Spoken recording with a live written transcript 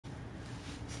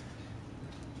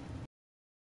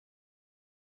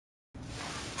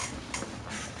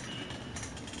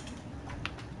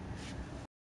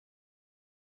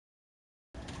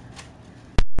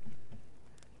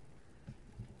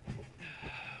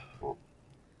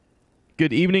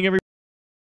Good evening,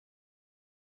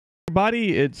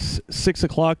 everybody. It's 6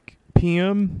 o'clock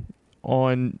p.m.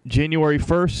 on January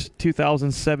 1st,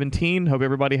 2017. Hope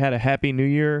everybody had a happy new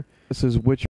year. This is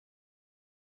Witcher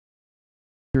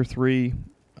 3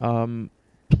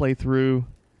 playthrough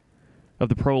of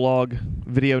the Prologue,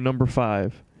 video number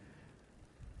 5.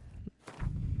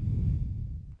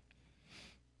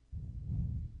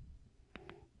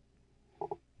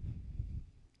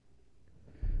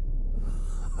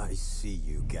 I see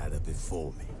you gather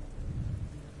before me.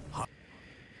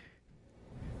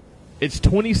 It's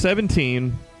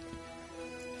 2017,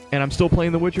 and I'm still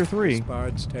playing The Witcher 3. This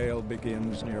bard's tale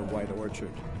begins near White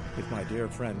Orchard, with my dear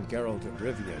friend Geralt of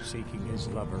Rivia seeking his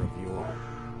lover of yore,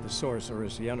 the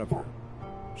sorceress Yennefer.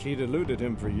 She'd eluded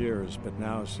him for years, but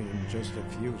now seemed just a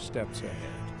few steps ahead.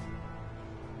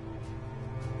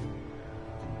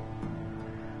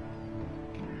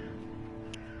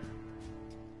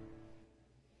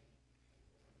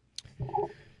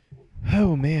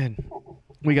 Oh, man.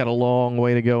 We got a long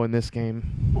way to go in this game.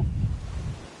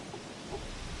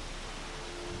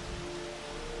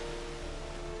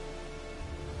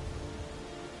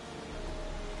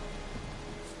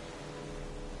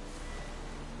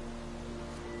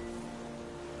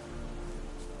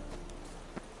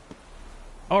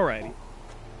 Alrighty.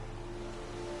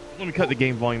 Let me cut the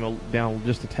game volume down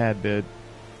just a tad bit.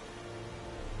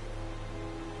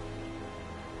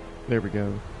 There we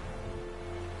go.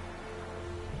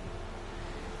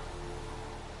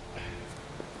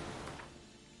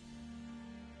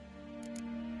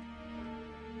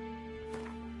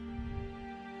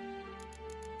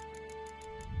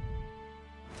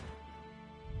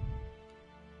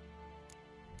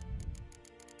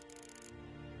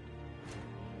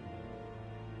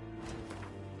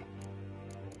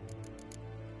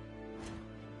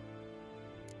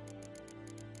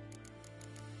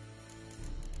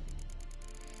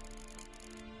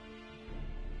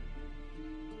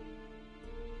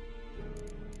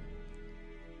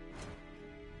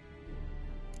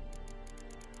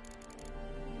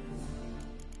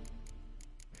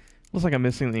 Looks like I'm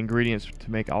missing the ingredients to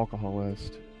make alcohol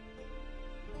list.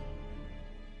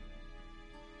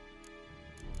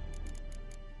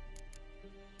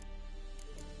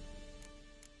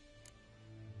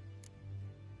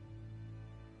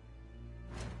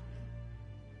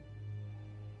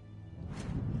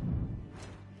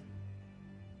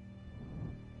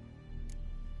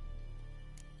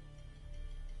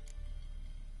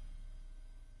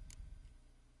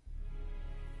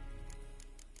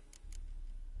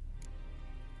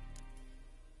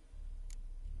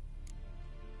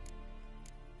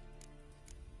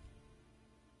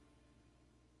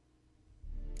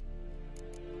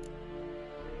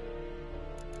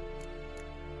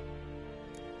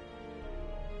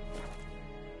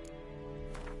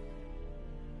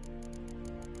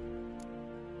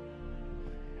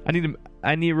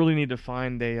 I really need to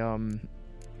find a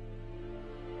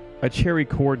cherry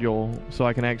cordial so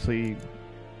I can actually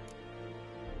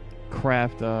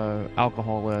craft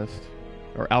alcohest.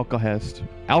 I'm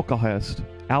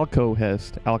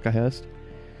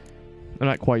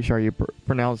not quite sure how you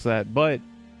pronounce that, but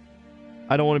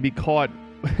I don't want to be caught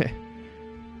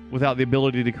without the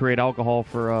ability to create alcohol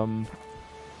for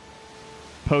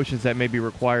potions that may be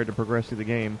required to progress through the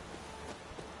game.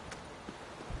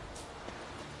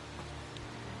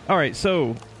 Alright,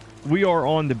 so we are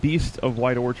on the Beast of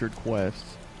White Orchard quest.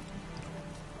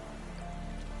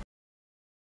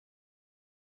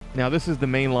 Now this is the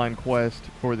mainline quest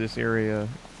for this area.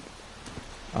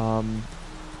 I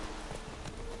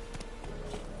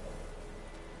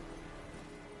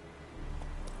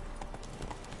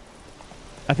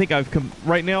think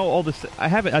right now all this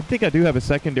I think I do have a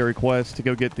secondary quest to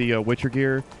go get the Witcher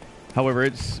gear. However,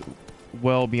 it's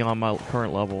well beyond my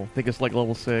current level. I think it's like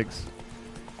level 6.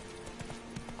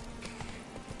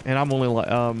 And I'm only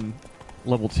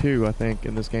level 2, I think,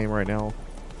 in this game right now.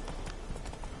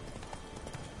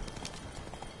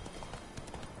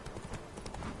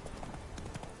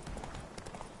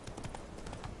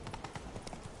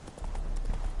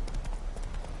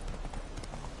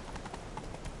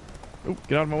 Oh,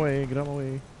 get out of my way, get out of my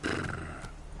way.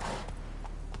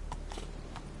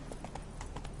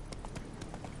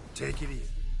 Take it easy.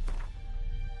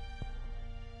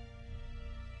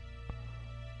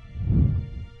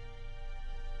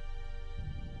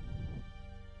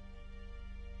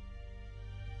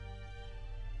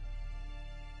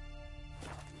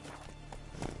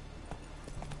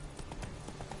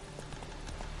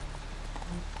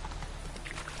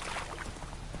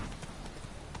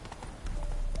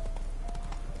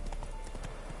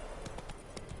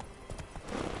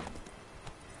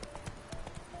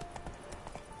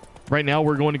 Right now,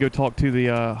 we're going to go talk to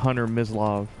the hunter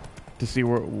Mislov to see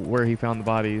where he found the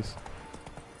bodies.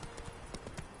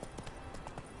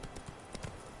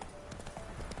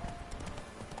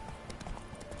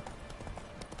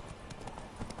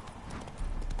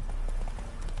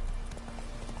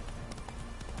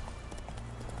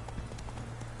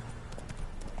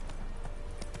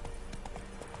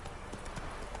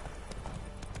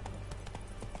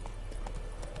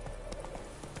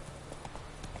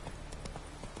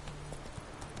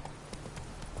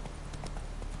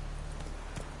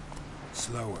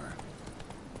 Slower.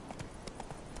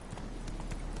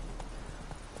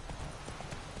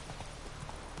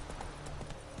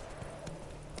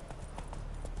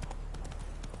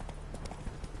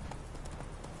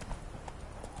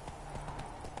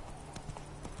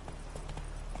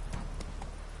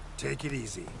 Take it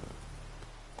easy.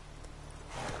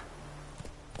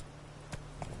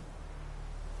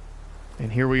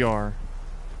 And here we are.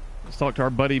 Let's talk to our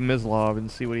buddy Mislov and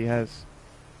see what he has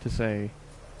to say.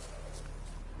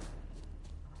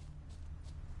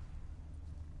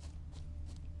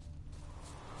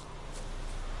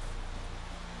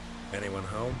 Anyone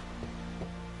home?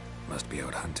 Must be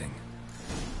out hunting.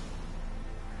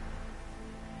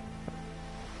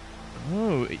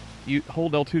 Oh, you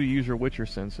hold L2 to use your Witcher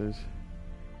senses.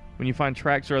 When you find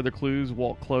tracks or other clues,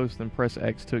 walk close, then press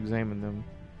X to examine them.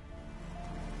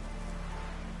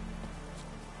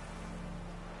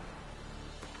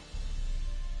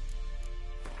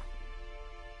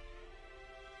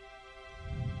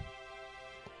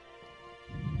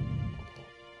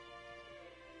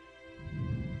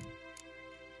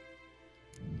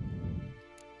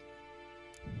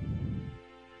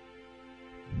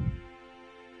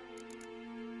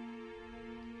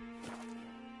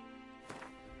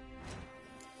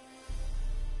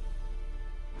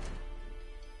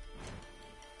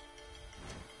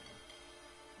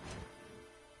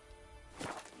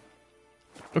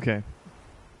 Okay.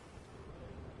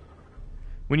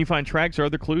 When you find tracks or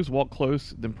other clues, walk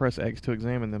close, then press X to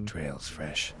examine them. Trail's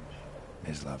fresh.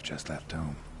 Mislov just left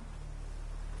home.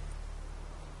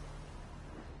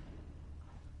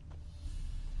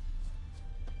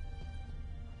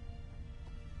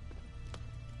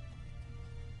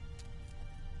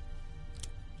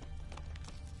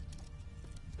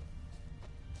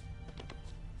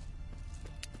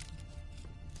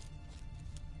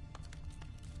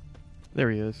 There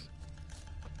he is.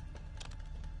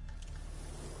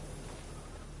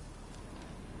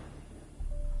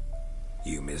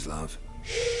 You, Mislov?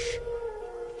 Shh.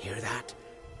 Hear that?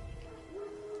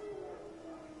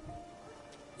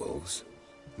 Wolves?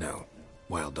 No.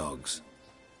 Wild dogs.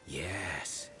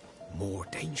 Yes. More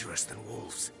dangerous than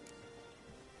wolves.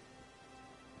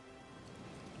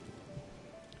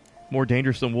 More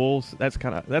dangerous than wolves? That's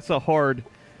a hard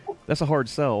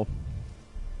sell.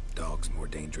 Dogs more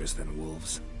dangerous than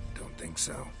wolves? Don't think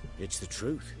so. It's the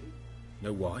truth.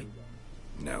 Know why?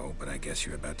 No, but I guess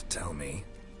you're about to tell me.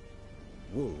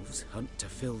 Wolves hunt to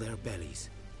fill their bellies.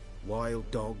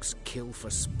 Wild dogs kill for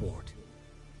sport.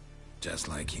 Just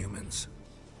like humans.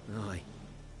 Aye.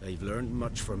 They've learned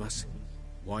much from us.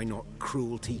 Why not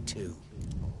cruelty too?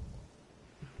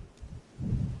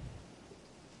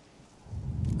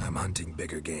 I'm hunting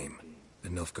bigger game. The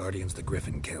Nilfgaardians the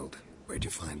Griffin killed. Where'd you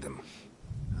find them?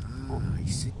 Ah, I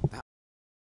see. That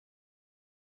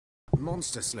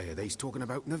monster slayer they's talking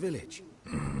about in the village.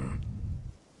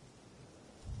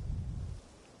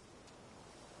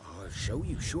 I'll show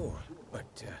you, sure.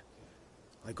 But,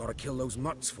 I gotta kill those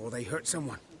mutts before they hurt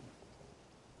someone.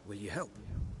 Will you help?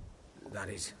 That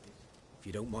is, if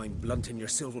you don't mind blunting your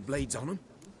silver blades on them.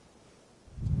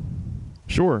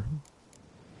 Sure.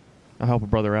 I'll help a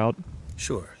brother out.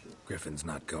 Sure. Griffin's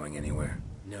not going anywhere.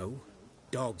 No.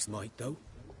 Dogs might, though.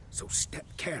 So step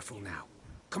careful now.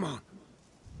 Come on.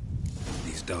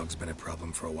 These dogs been a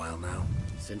problem for a while now?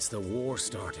 Since the war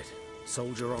started.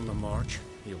 Soldier on the march.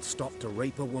 He'll stop to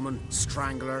rape a woman,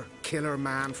 strangle her, kill her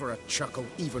man for a chuckle,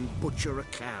 even butcher a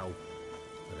cow.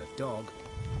 But a dog,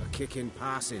 a kick in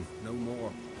passing, no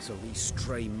more. So these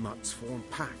stray mutts form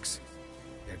packs.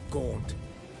 They're gaunt,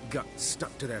 guts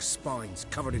stuck to their spines,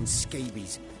 covered in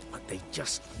scabies. But they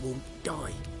just won't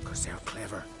die, because they're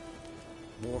clever.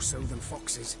 More so than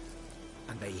foxes.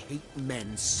 And they hate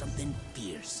men something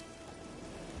fierce.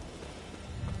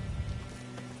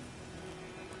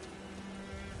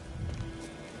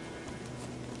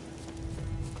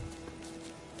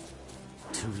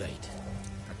 Too late.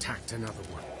 Attacked another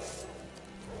one.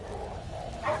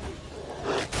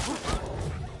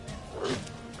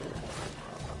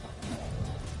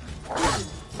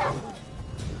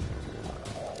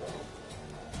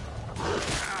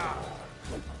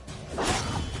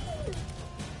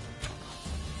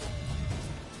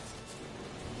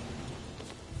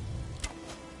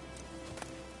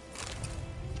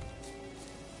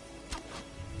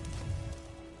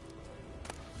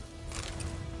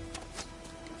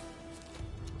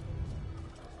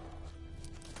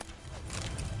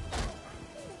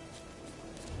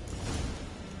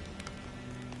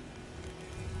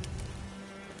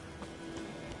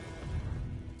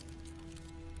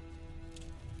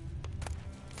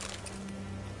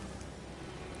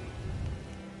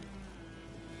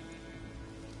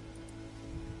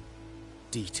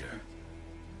 Dieter.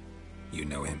 You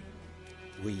know him?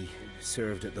 We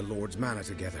served at the Lord's Manor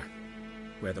together,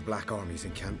 where the Black Army's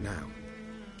encamped now.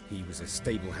 He was a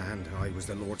stable hand, I was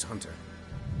the Lord's hunter.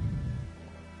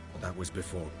 That was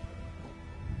before...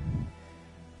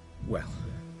 well,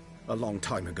 a long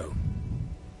time ago.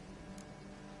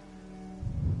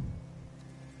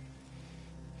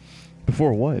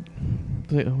 Before what?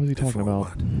 What was he talking Before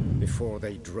about? what? Before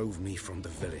they drove me from the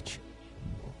village.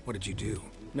 What did you do?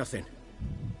 Nothing.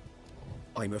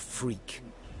 I'm a freak.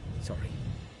 Sorry.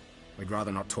 I'd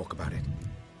rather not talk about it.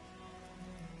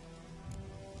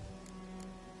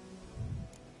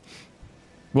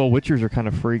 Well, Witchers are kind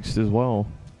of freaks as well.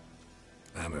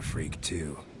 I'm a freak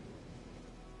too.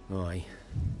 Aye,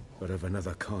 but of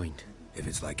another kind. If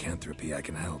it's lycanthropy, I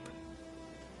can help.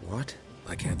 What?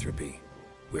 Lycanthropy.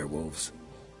 Werewolves.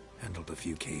 Handled a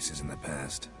few cases in the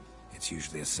past. It's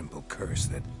usually a simple curse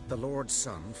that... The Lord's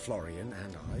son, Florian,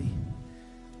 and I...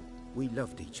 we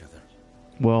loved each other.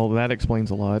 Well, that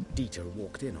explains a lot. Dieter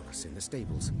walked in on us in the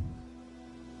stables.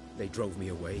 They drove me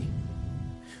away.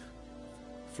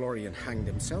 Florian hanged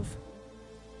himself.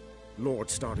 Lord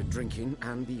started drinking,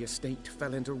 and the estate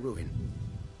fell into ruin.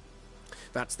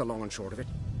 That's the long and short of it.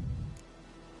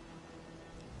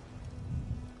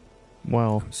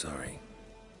 Wow. I'm sorry.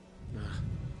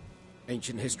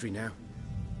 Ancient history now.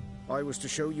 I was to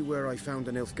show you where I found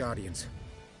the Nilfgaardians.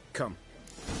 Come.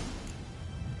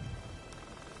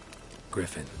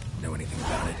 Griffin, know anything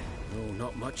about it? No,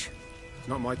 not much.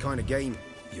 Not my kind of game.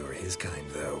 You're his kind,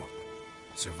 though.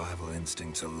 Survival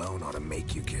instincts alone ought to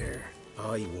make you care.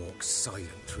 I walk silent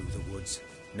through the woods.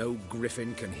 No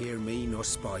griffin can hear me nor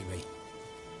spy me.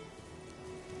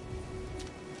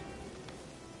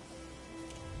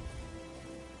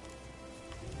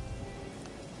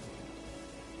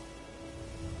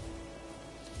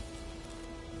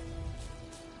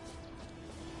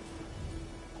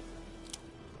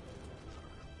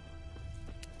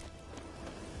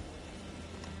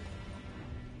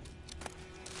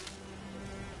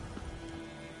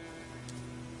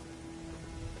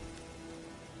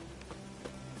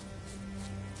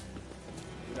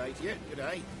 Good day to you. Good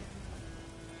day.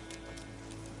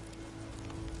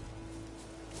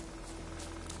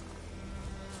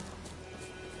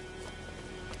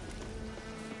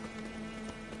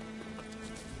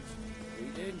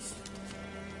 Greetings.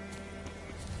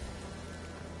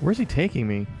 Where's he taking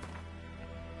me?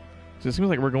 So it seems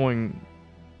like we're going...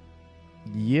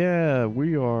 Yeah,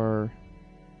 we are...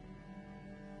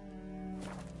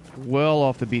 well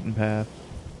off the beaten path.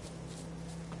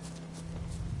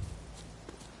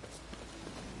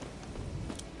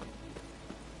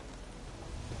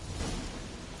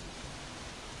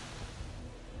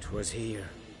 Was here.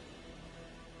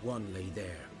 One lay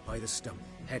there, by the stump,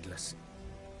 headless.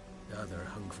 The other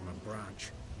hung from a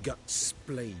branch, guts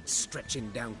splayed, stretching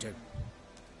down to...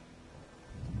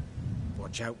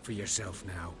 Watch out for yourself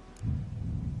now.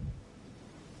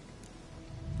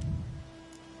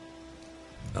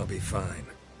 I'll be fine.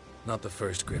 Not the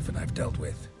first griffin I've dealt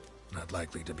with. Not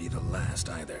likely to be the last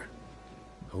either.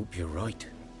 Hope you're right.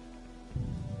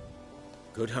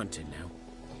 Good hunting now.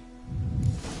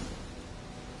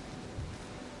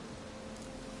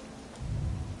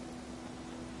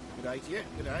 Good day to you.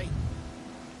 Good day.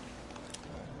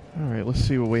 Alright, let's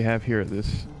see what we have here at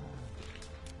this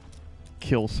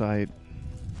kill site.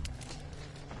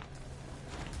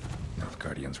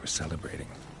 Nilfgaardians were celebrating.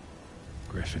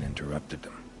 Griffin interrupted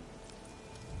them.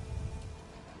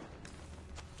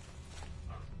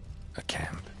 A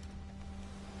camp.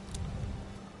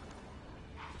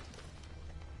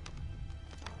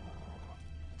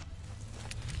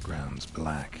 Ground's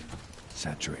black,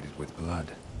 saturated with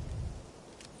blood.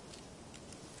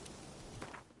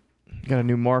 Got a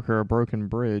new marker, a broken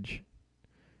bridge.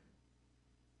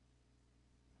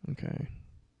 Okay.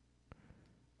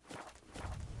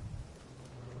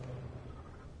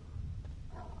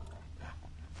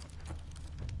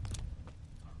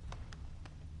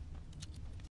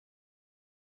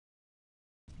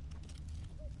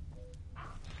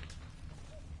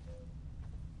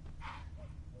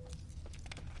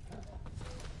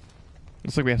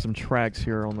 Looks like we have some tracks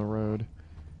here on the road.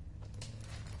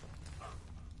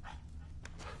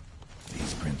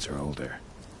 These prints are older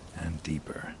and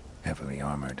deeper, heavily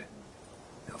armored.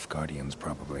 Nilfgaardians,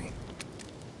 probably.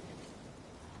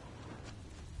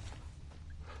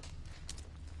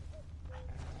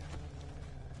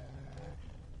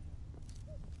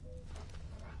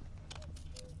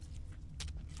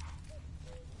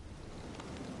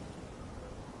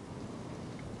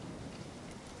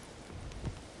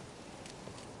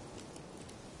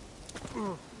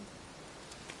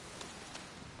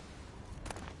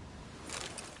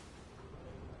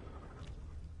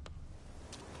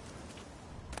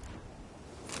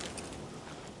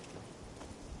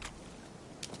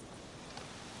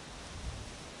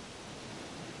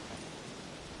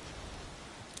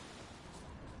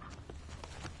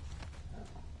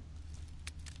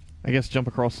 I guess jump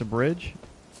across the bridge.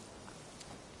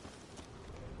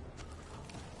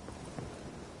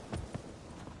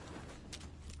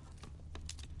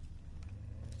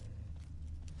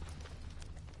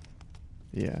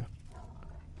 Yeah.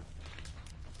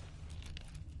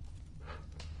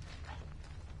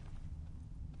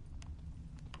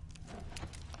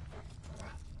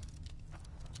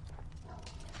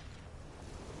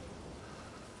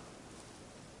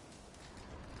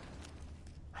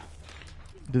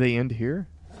 Do they end here?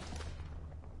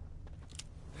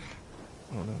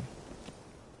 I don't know.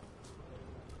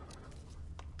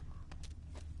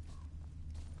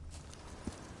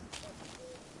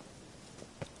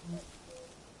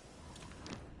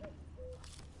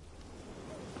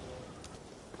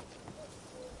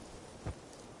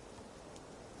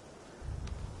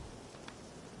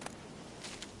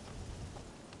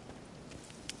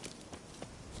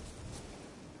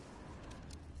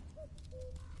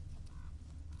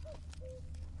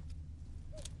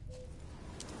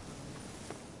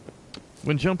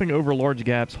 When jumping over large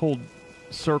gaps, hold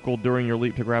circle during your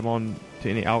leap to grab on to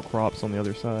any outcrops on the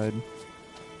other side.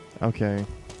 Okay.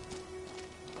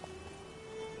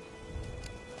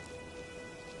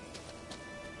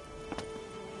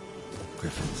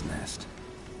 Griffin's nest.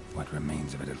 What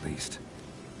remains of it, at least.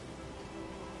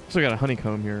 Still got a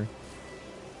honeycomb here.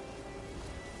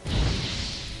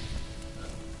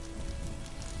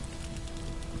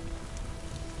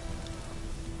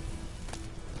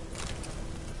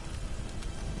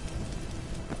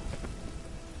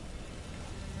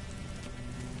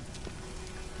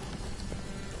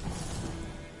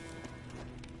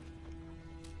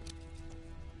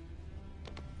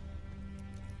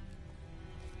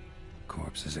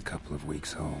 Corpse is a couple of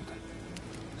weeks old.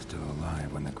 Still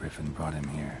alive when the Griffin brought him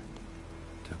here.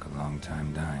 Took a long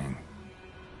time dying.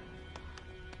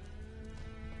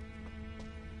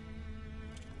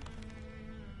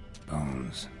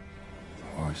 Bones.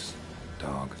 Horse,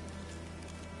 dog,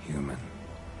 human.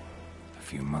 A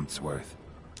few months' worth.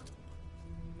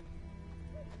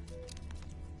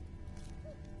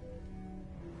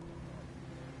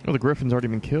 Oh, the Griffin's already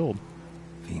been killed.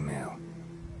 Female.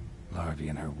 Larvae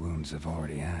in her wounds have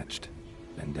already hatched.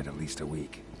 Been dead at least a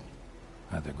week.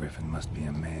 Other Griffin must be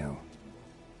a male.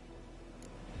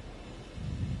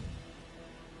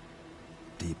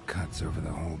 Deep cuts over the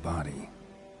whole body.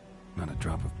 Not a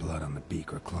drop of blood on the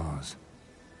beak or claws.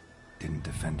 Didn't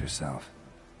defend herself.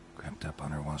 Crept up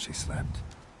on her while she slept.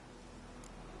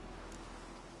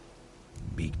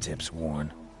 Beak tips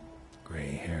worn.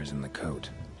 Gray hairs in the coat.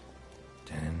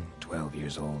 10, 12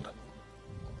 years old.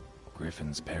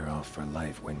 Griffins pair off for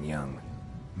life when young.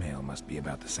 Male must be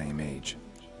about the same age.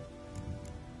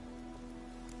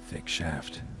 Thick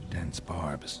shaft, dense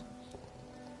barbs.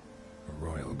 A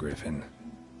royal griffin.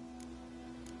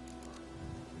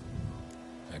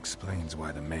 Explains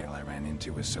why the male I ran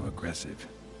into was so aggressive.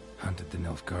 Hunted the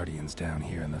Nilfgaardians down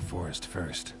here in the forest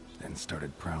first, then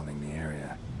started prowling the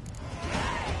area.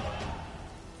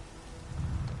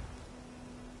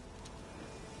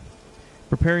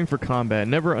 Preparing for combat.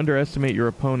 Never underestimate your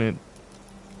opponent.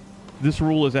 This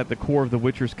rule is at the core of the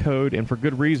Witcher's code, and for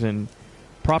good reason.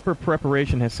 Proper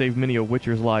preparation has saved many a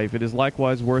Witcher's life. It is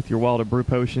likewise worth your while to brew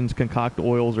potions, concoct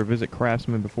oils, or visit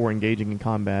craftsmen before engaging in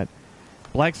combat.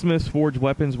 Blacksmiths forge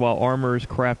weapons while armorers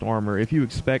craft armor. If you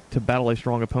expect to battle a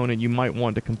strong opponent, you might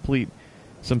want to complete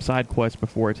some side quests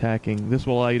before attacking. This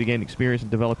will allow you to gain experience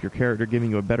and develop your character, giving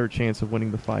you a better chance of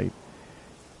winning the fight.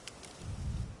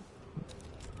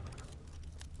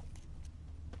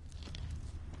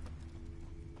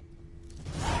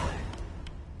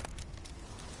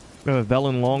 We have a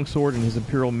Velen longsword and His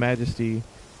Imperial Majesty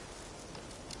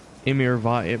Emir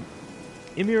Var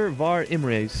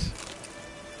Imres.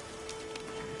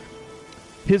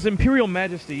 His Imperial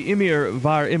Majesty Emir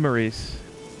Var Imres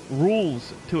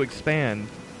rules to expand.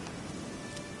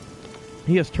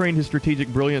 He has trained his strategic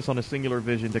brilliance on a singular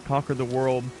vision to conquer the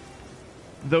world,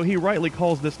 though he rightly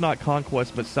calls this not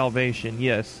conquest but salvation.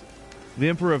 Yes, the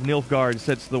Emperor of Nilfgaard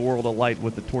sets the world alight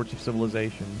with the torch of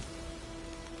civilization.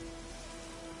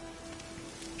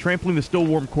 Trampling the still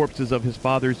warm corpses of his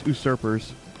father's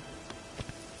usurpers,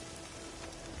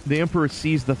 the Emperor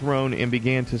seized the throne and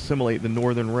began to assimilate the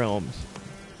northern realms,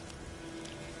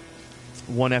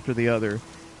 one after the other.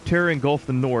 Terror engulfed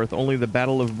the north. Only the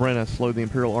Battle of Brenna slowed the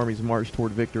Imperial army's march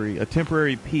toward victory. A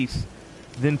temporary peace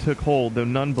then took hold, though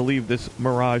none believed this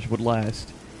mirage would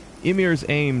last. Emir's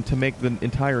aim to make the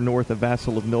entire north a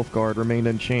vassal of Nilfgaard remained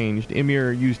unchanged.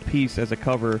 Emir used peace as a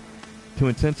cover to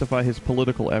intensify his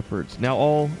political efforts. Now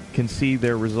all can see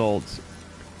their results.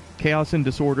 Chaos and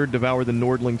disorder devour the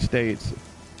Nordling states.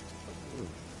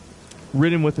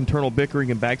 Ridden with internal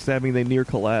bickering and backstabbing, they near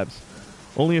collapse.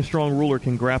 Only a strong ruler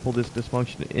can grapple this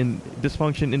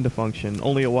dysfunction into function.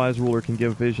 Only a wise ruler can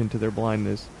give vision to their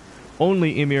blindness.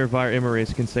 Only Emir Vir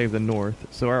Emirates can save the north.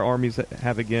 So our armies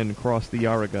have again crossed the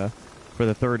Yaraga for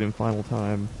the third and final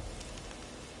time.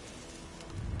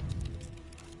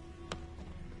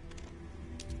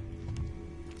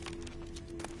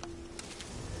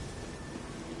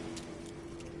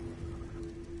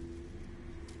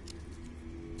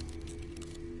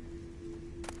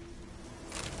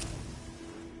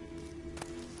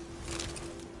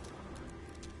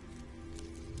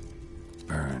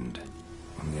 Burned.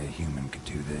 Only a human could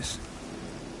do this.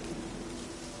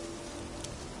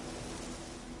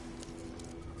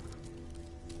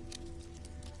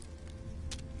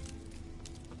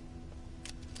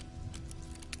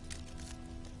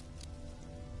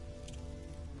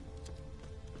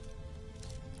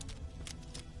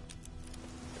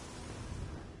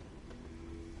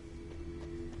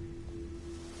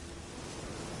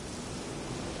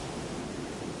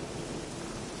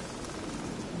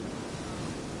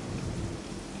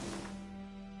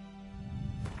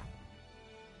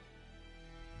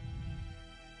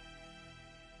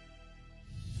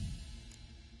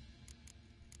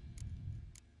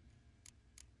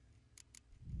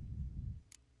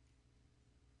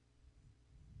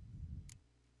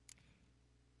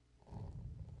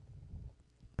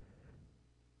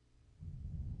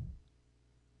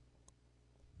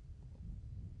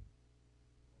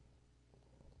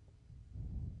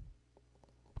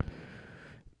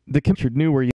 The Kemper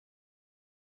knew where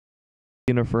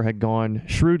Yennefer had gone.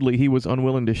 Shrewdly, he was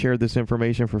unwilling to share this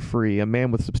information for free, a man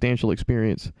with substantial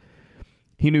experience.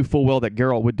 He knew full well that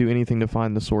Geralt would do anything to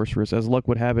find the sorceress. As luck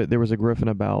would have it, there was a griffin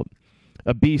about.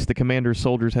 A beast the commander's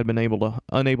soldiers had been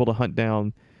unable to hunt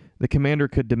down. The commander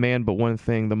could demand but one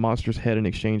thing, the monster's head in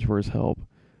exchange for his help.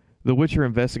 The Witcher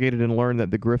investigated and learned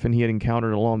that the griffin he had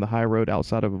encountered along the high road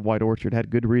outside of White Orchard had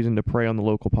good reason to prey on the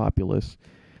local populace.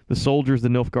 The soldiers the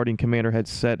Nilfgaardian commander had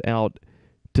set out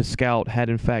to scout had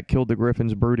in fact killed the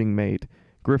griffin's brooding mate.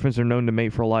 Griffins are known to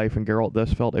mate for life, and Geralt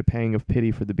thus felt a pang of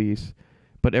pity for the beast.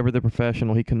 But ever the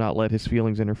professional, he could not let his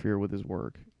feelings interfere with his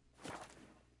work.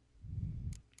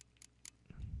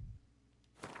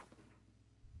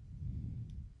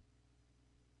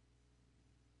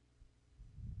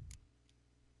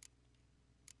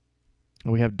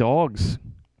 We have dogs.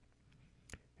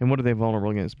 And what are they vulnerable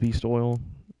against? Beast oil?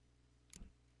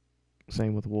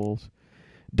 Same with wolves.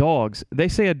 Dogs. They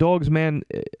say a dog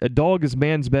is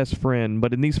man's best friend,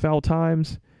 but in these foul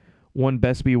times, one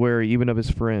best be wary even of his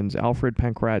friends. Alfred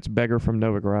Pankratz, beggar from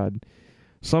Novigrad.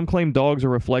 Some claim dogs are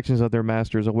reflections of their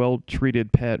masters. A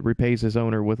well-treated pet repays his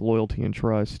owner with loyalty and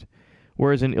trust,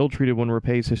 whereas an ill-treated one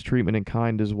repays his treatment in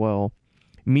kind as well.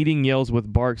 Meeting yells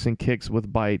with barks and kicks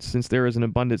with bites. Since there is an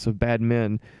abundance of bad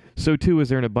men, so too is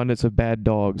there an abundance of bad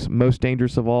dogs. Most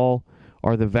dangerous of all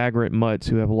are the vagrant mutts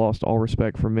who have lost all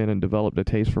respect for men and developed a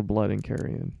taste for blood and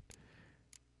carrion.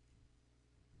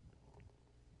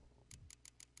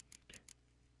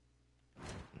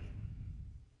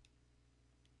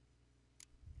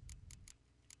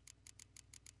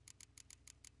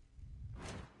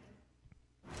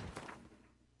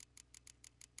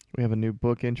 We have a new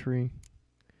book entry.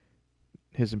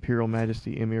 His Imperial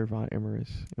Majesty Emir von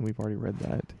Emrys, and we've already read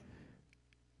that.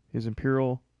 His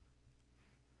Imperial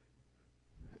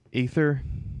Aether.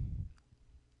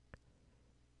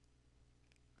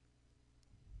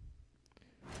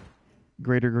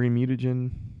 Greater Green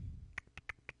Mutagen.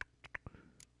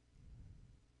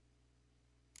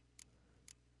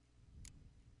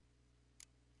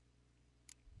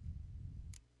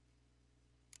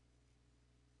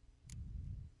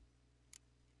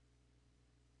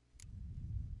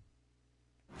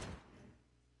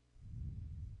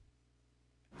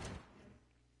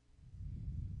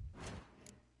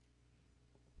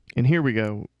 And here we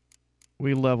go.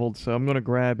 We leveled, so I'm going to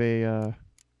grab a...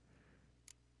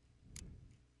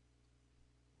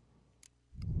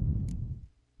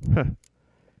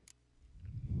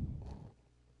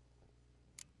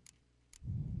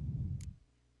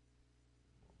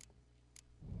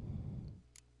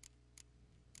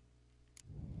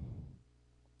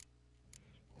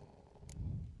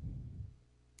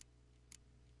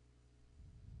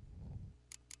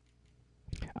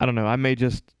 I don't know. I may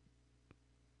just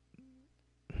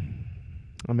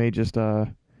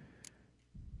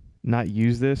not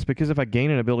use this, because if I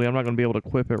gain an ability, I'm not going to be able to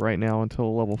equip it right now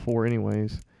until level 4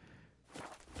 anyways.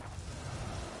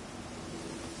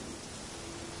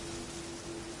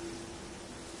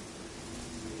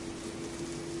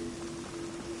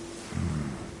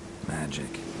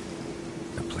 Magic.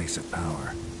 A place of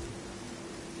power.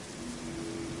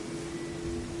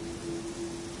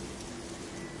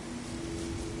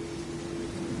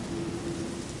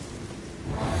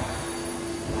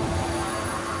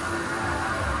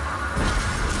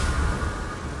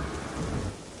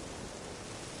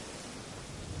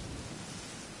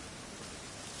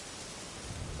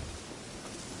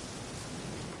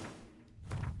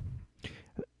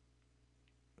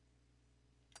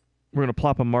 We're going to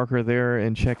plop a marker there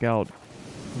and check out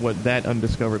what that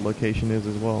undiscovered location is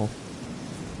as well.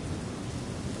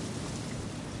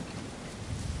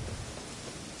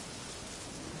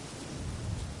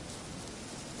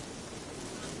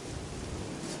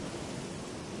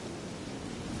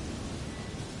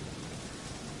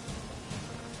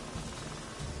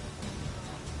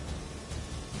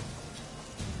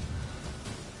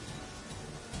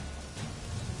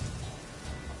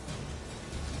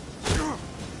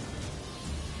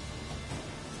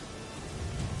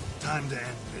 Time to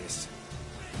end this.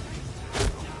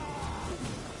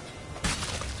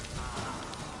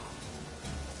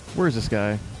 Where's this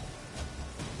guy?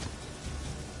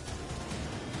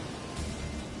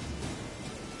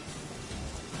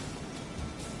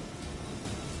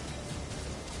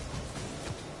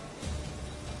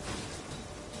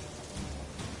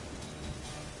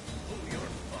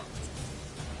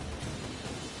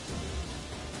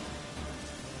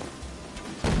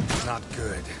 Not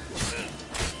good.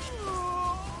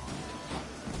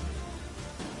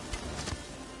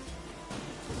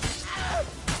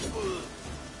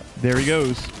 There he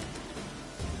goes.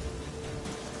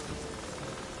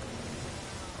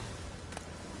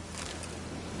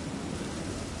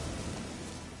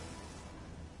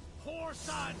 Poor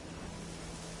son!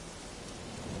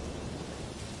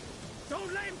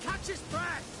 Don't let him catch his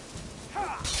breath!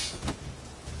 Ha!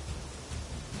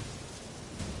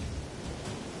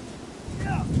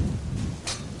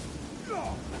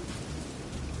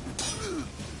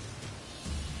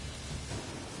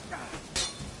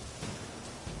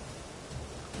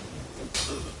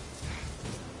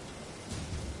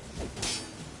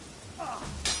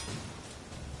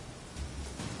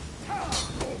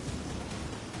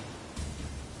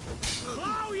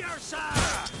 Blow yourself!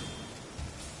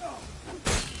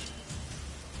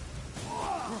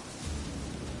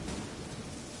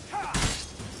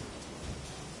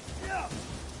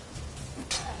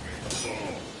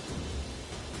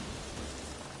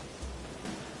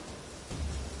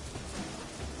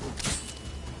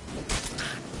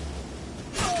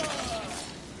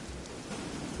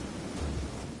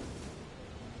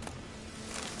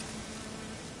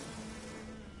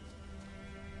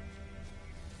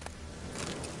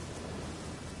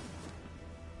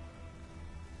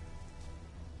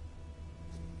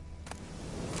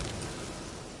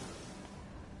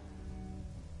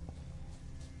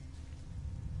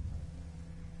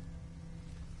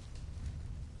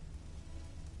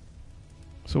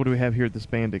 So what do we have here at this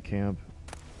bandit camp?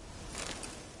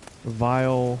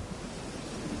 Vial.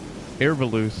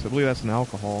 Airvalus. I believe that's an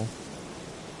alcohol.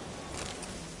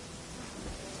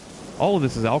 All of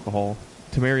this is alcohol.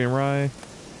 Tamarian rye.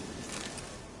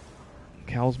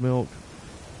 Cow's milk.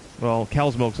 Well,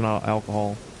 cow's milk's not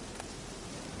alcohol.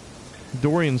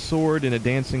 Dorian sword and a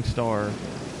dancing star.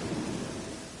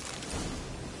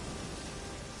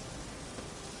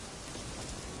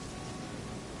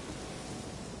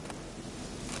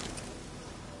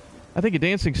 I think a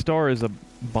dancing star is a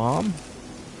bomb.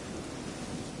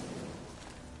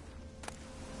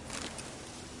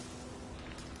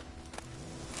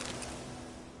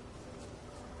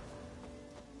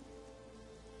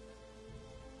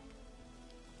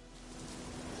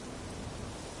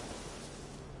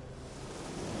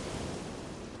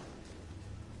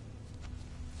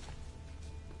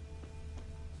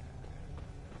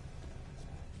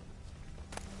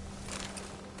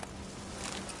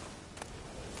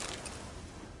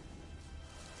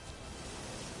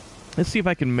 Let's see if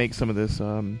I can make some of this,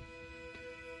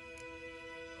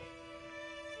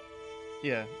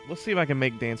 yeah, let's see if I can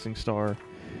make Dancing Star.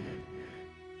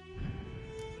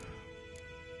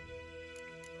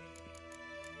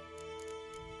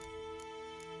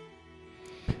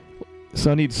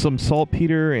 So I need some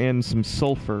saltpeter and some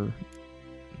sulfur.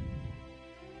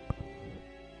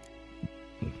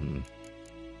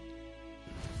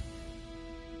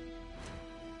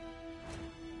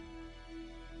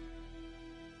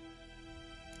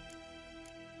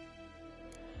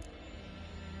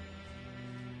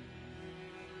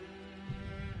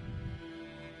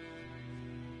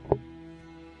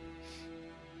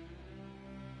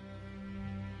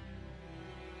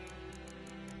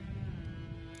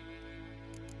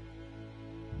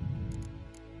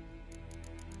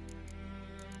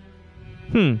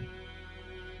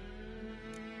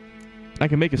 I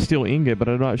can make a steel ingot, but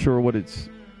I'm not sure what it's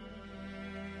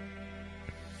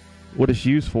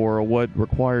used for or what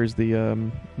requires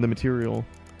the material.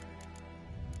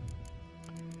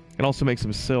 I can also make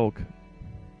some silk.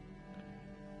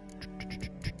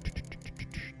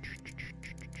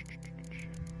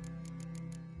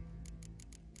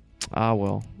 Ah,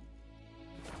 well.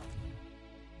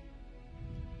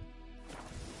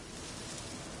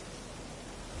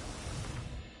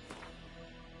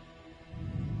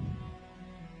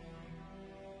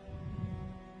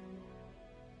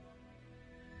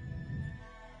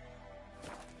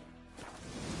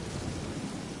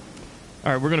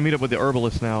 All right, we're gonna meet up with the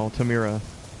herbalist now, Tamira.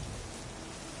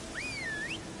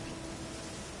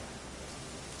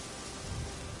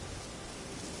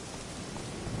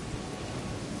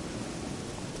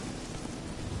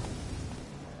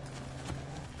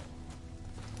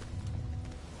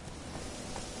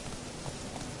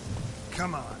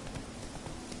 Come on.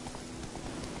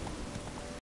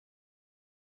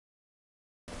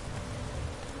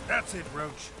 That's it,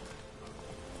 Roach.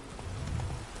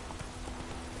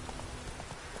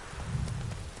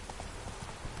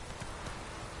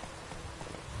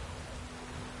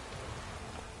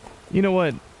 You know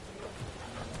what?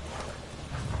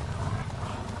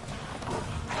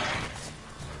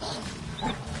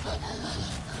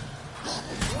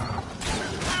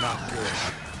 Not good.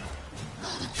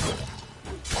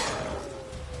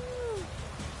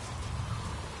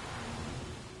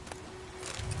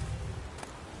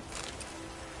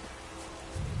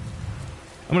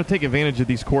 I'm gonna take advantage of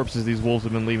these corpses these wolves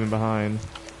have been leaving behind.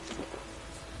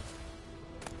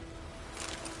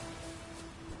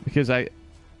 Because I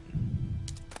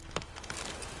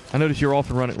notice you're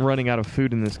often running out of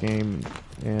food in this game,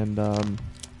 and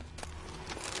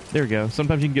there we go.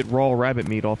 Sometimes you can get raw rabbit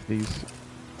meat off these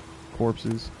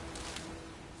corpses.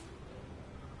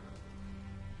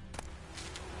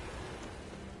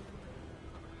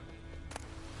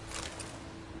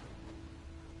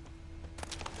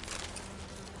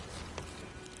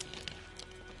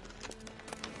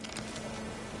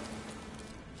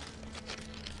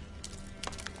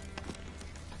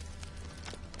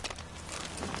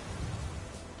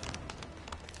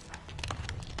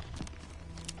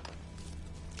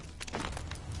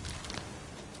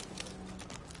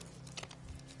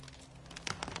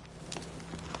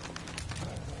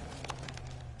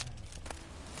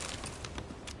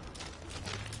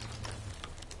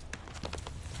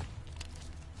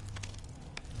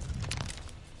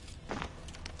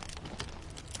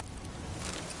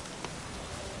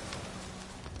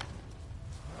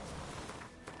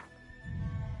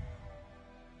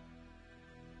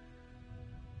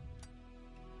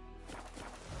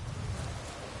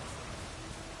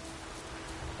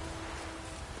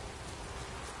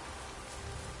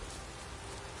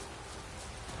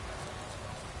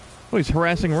 Oh, he's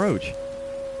harassing Roach.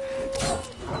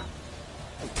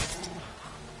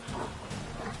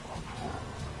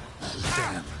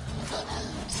 Damn.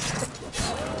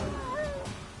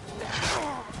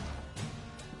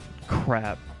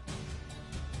 Crap.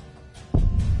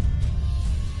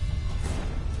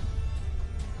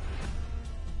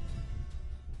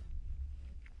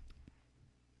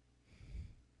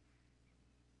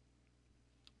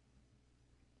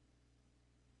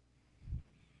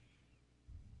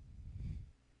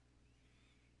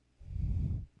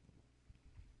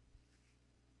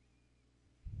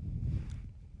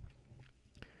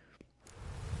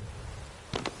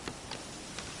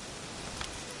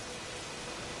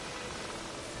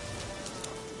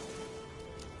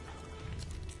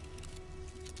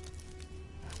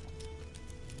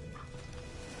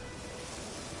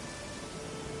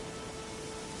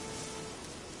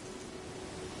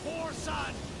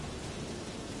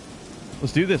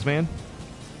 Let's do this, man.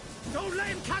 Don't let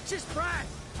him catch his breath!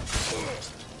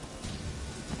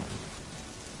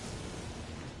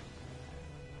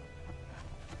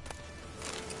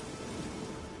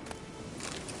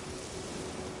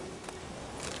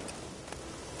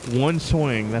 One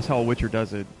swing. That's how a Witcher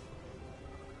does it.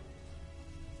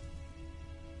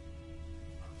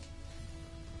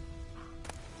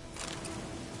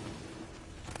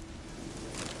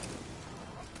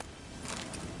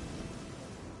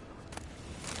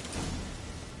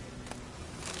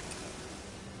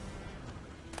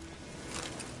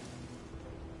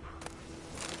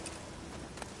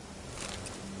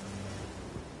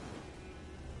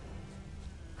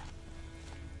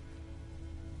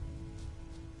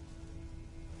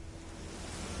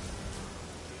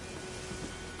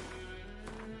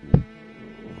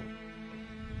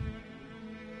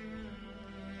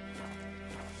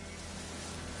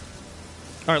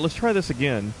 All right, let's try this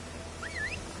again.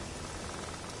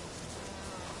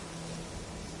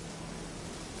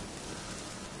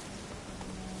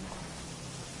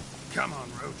 Come on,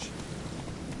 Roach.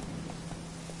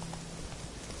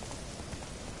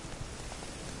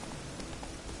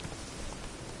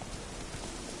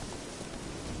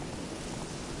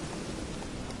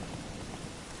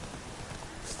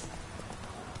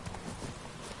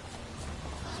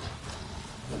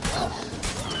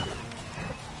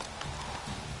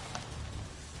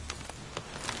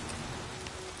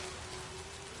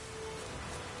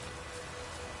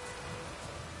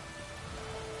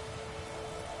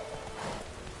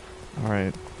 All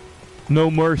right. No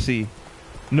mercy.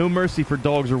 No mercy for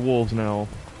dogs or wolves now.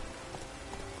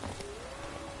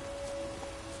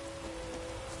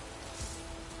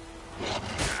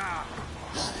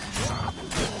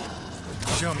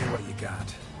 Show me what you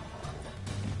got.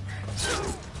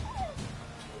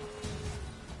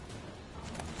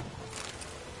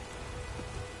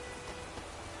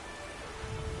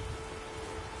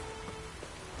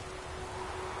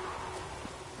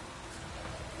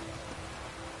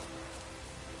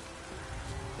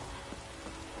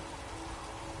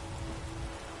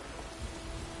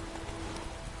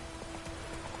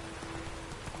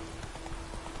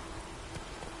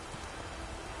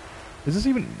 Is this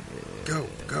even... Go,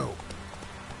 go.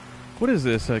 What is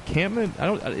this? A campment? I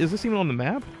don't... Is this even on the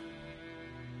map?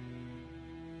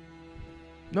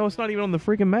 No, it's not even on the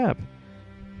freaking map.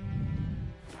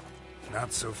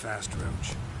 Not so fast,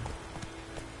 Roach.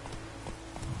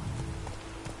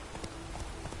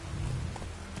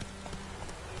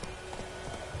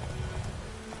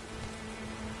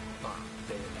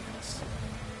 Barbarians.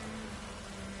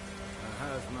 I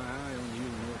have my eye on you,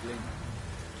 Nordling.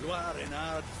 You are in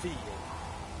hard field.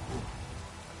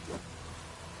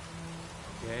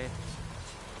 Okay.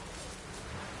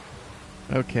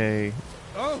 Okay.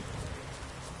 Oh!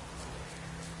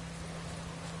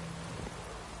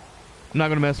 I'm not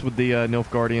gonna mess with the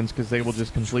Nilfgaardians because they will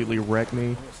just completely wreck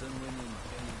me.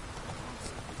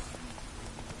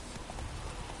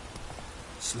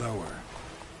 Slower.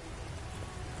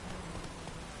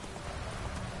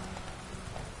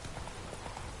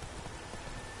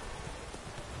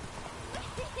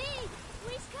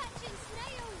 We're catching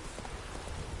snails.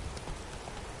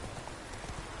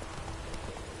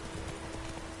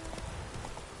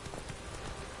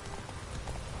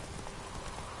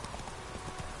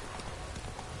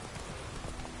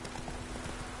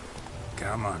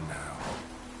 Come on now.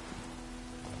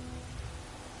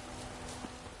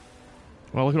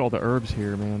 Well, look at all the herbs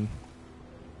here, man.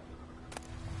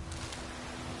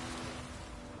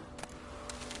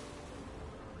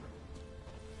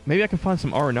 Maybe I can find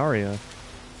some Arenaria.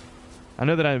 I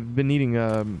know that I've been needing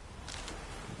some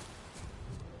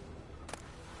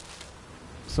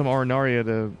Arenaria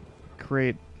to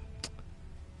create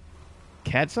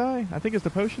Cat's Eye. I think it's the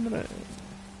potion that I...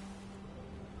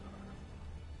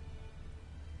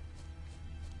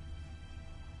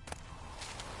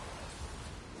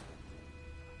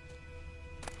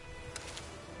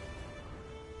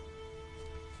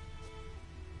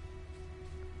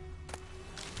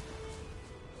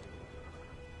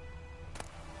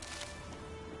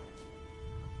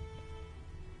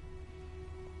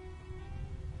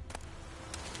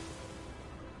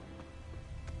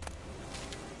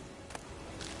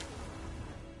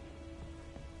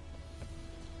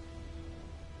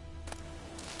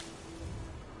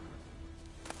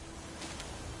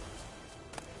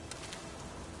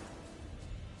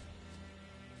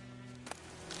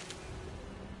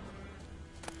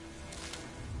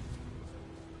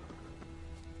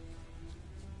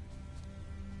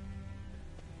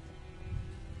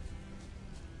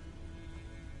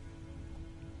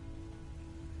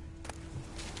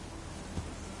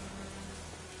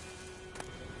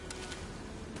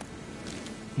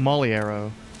 Molly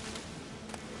arrow.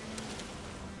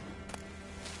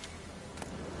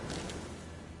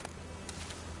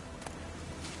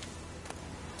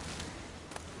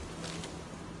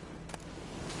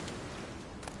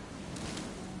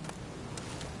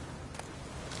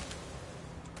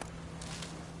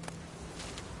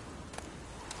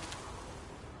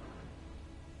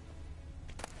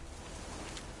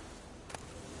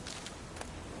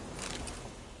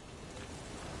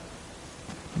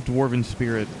 Dwarven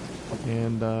spirit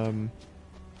and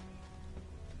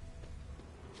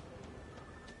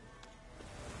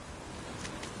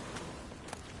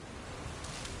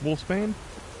Wolfsbane.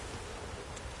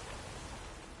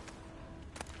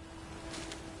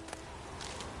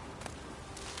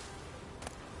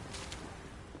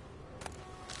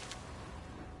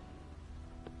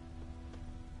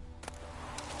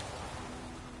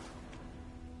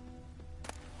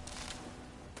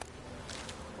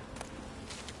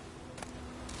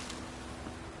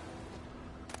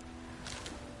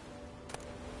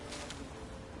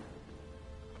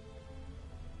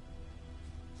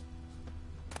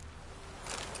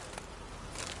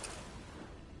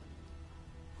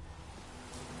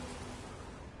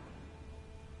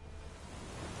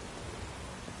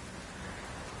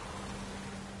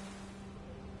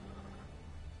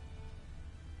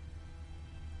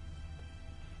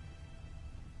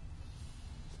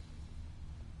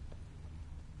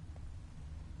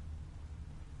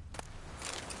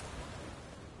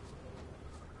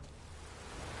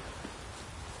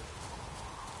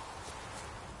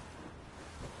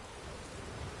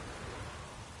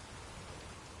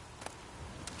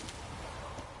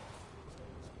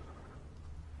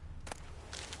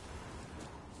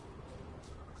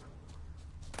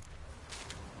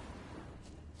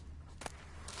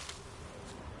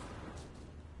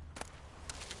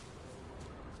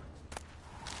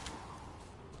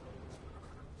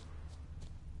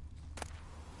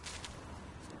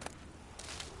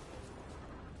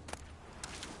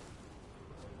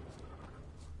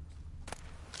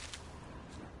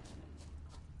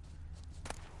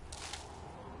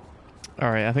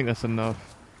 Alright, I think that's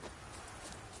enough.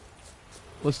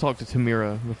 Let's talk to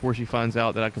Tamira before she finds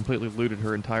out that I completely looted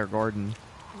her entire garden.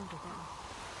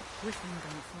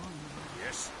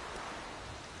 Yes.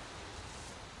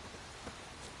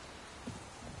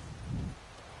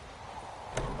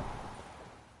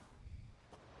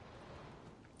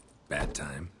 Bad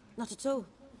time? Not at all.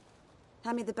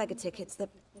 Hand me the beggar tickets, the...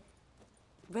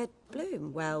 Red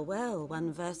bloom. Well, well,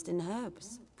 one versed in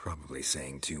herbs. Probably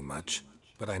saying too much,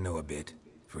 but I know a bit.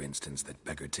 For instance, that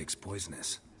beggar tick's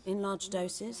poisonous. In large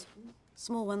doses.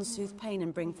 Small ones soothe pain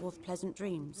and bring forth pleasant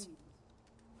dreams.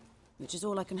 Which is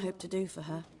all I can hope to do for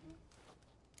her.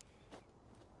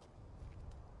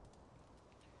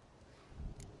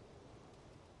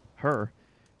 Her?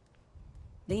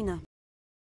 Lena.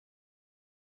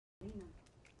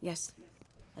 Yes.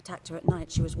 Attacked her at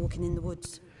night. She was walking in the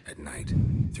woods. At night,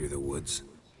 through the woods,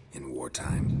 in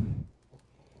wartime.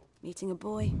 Meeting a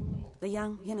boy. The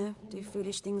young, you know, do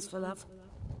foolish things for love.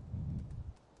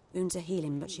 Wounds are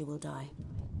healing, but she will die.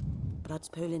 Blood's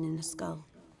pooling in her skull.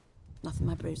 Nothing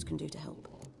my brews can do to help.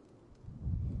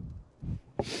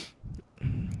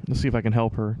 Let's see if I can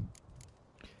help her.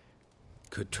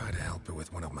 Could try to help her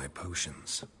with one of my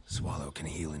potions. Swallow can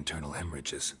heal internal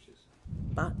hemorrhages.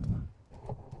 But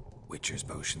Witcher's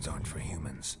potions aren't for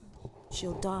humans.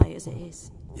 she'll die as it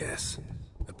is. Yes,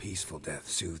 a peaceful death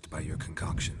soothed by your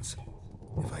concoctions.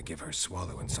 If I give her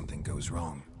Swallow and something goes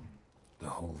wrong, the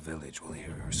whole village will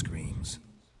hear her screams.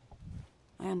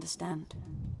 I understand.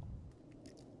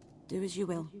 Do as you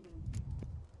will.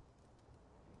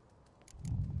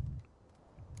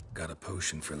 Got a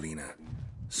potion for Lena.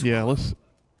 Yeah, let's...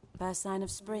 First sign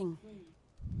of spring.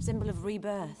 Symbol of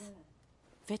rebirth.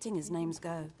 Fitting as names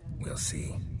go. We'll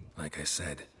see. Like I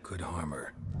said, could harm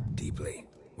her. Deeply.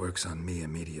 Works on me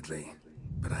immediately.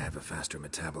 But I have a faster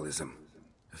metabolism.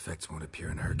 Effects won't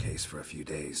appear in her case for a few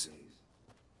days.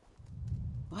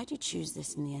 Why'd you choose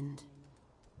this in the end?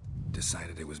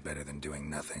 Decided it was better than doing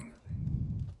nothing.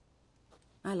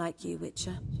 I like you,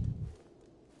 Witcher.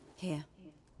 Here.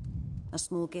 A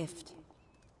small gift.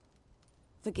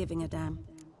 For giving a damn.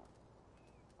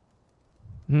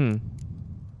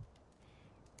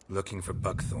 Looking for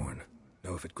buckthorn.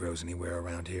 Know if it grows anywhere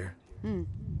around here?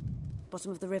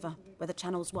 Bottom of the river, where the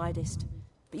channel's widest.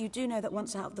 But you do know that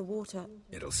once out of the water...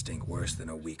 It'll stink worse than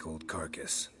a week-old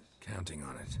carcass. Counting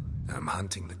on it. I'm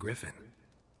hunting the griffin.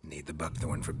 Need the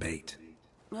buckthorn for bait.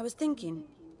 I was thinking...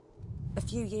 A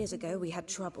few years ago we had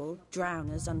trouble,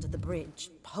 drowners under the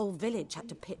bridge. Whole village had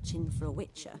to pitch in for a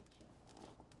witcher.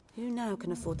 Who now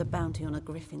can afford the bounty on a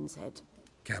griffin's head?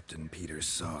 Captain Peter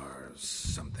Sars,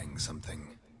 something.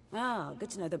 Ah, good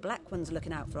to know the Black One's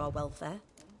looking out for our welfare.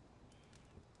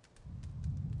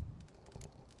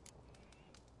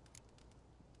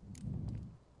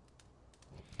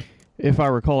 If I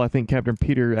recall, I think Captain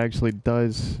Peter actually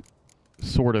does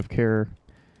sort of care.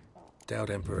 Doubt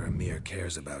Emperor Emir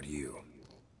cares about you.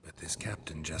 But this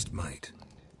captain just might.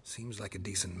 Seems like a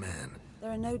decent man. There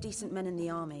are no decent men in the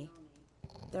army.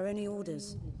 They're only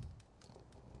orders.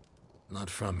 Not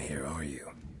from here, are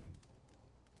you?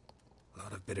 A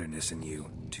lot of bitterness in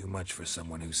you. Too much for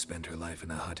someone who spent her life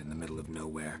in a hut in the middle of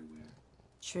nowhere.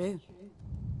 True.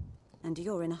 And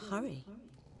you're in a hurry.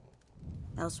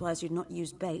 Elsewise you'd not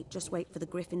use bait, just wait for the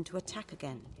griffin to attack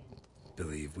again.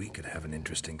 Believe we could have an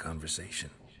interesting conversation.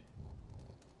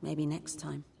 Maybe next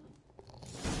time.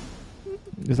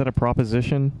 Is that a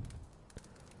proposition?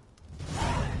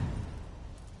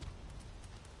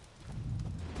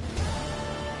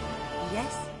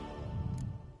 Yes?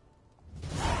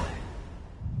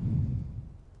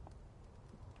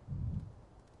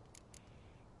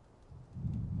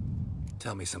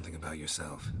 Tell me something about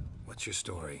yourself. What's your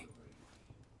story?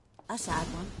 A sad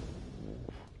one.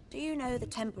 Do you know the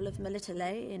Temple of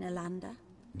Melitele in Alanda?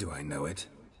 Do I know it?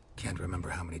 Can't remember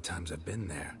how many times I've been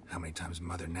there, how many times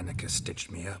Mother Neneka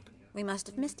stitched me up. We must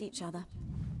have missed each other.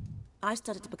 I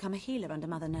started to become a healer under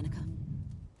Mother Neneka.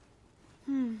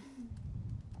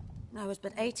 I was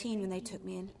but 18 when they took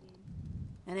me in.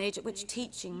 An age at which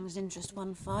teachings interest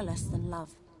one far less than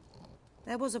love.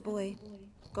 There was a boy,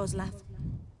 Goslav.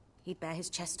 He'd bare his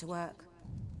chest to work.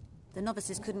 The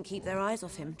novices couldn't keep their eyes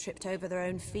off him, tripped over their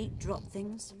own feet, dropped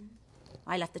things.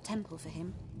 I left the temple for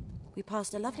him. We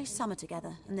passed a lovely summer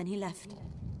together, and then he left.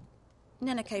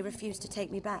 Neneke refused to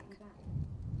take me back.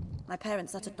 My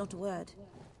parents uttered not a word.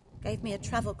 Gave me a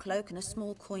travel cloak and a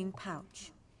small coin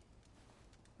pouch.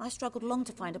 I struggled long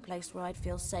to find a place where I'd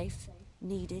feel safe,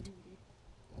 needed,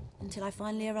 until I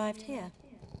finally arrived here.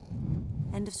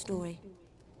 End of story.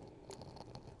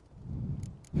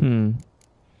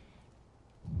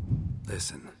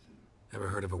 Listen, ever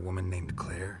heard of a woman named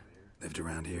Claire? Lived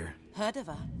around here? Heard of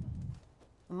her?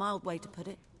 A mild way to put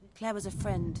it. Claire was a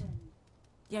friend.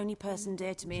 The only person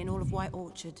dear to me in all of White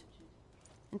Orchard.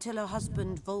 Until her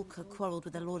husband, Volker, quarreled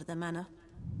with the lord of the manor.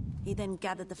 He then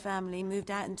gathered the family,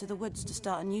 moved out into the woods to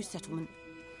start a new settlement.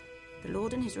 The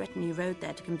lord and his retinue rode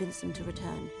there to convince them to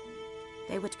return.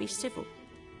 They were to be civil.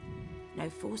 No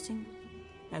forcing,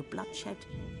 no bloodshed.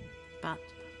 But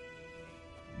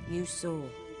you saw.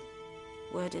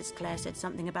 Word is Claire said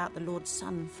something about the lord's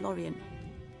son, Florian.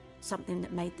 Something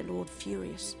that made the lord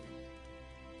furious.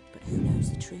 But who knows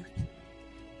the truth?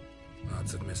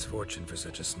 Lots of misfortune for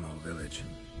such a small village.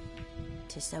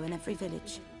 'Tis so in every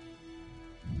village.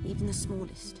 Even the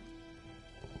smallest.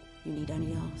 You need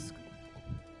only ask.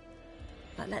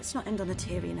 But let's not end on a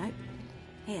teary note.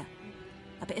 Here,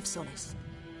 a bit of solace.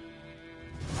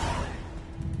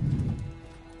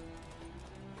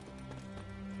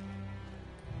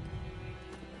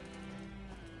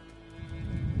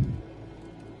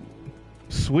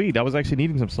 Sweet, I was actually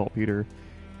needing some saltpeter.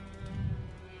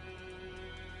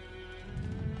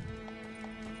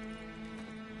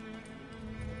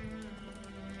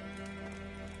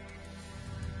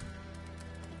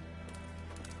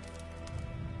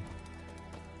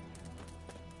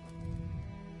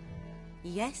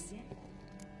 Yes?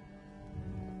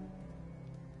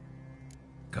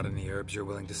 Got any herbs you're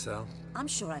willing to sell? I'm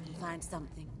sure I can find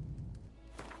something.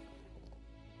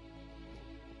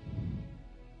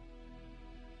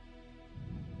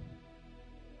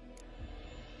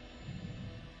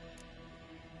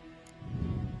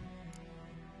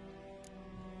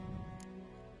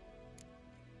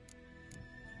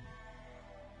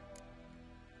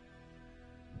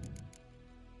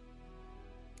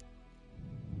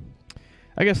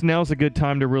 I guess now's a good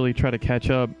time to really try to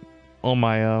catch up on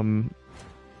my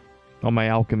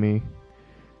alchemy.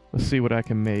 Let's see what I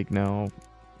can make now.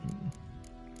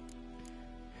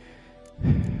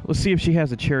 Let's see if she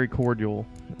has a cherry cordial.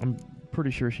 I'm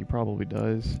pretty sure she probably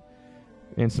does.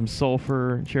 And some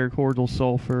sulfur, cherry cordial,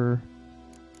 sulfur,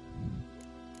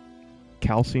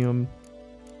 calcium,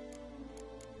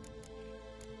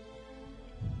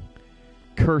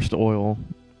 cursed oil,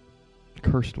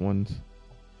 cursed ones.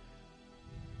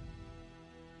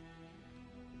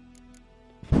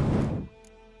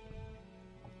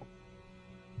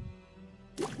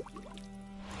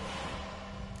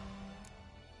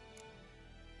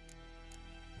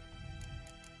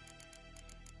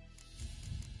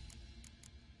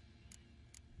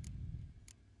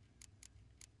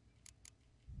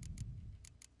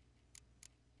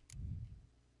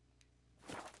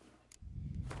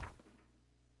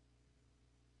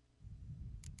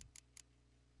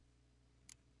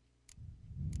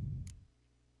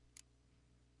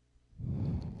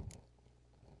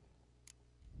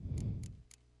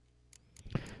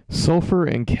 Sulfur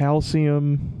and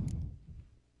calcium.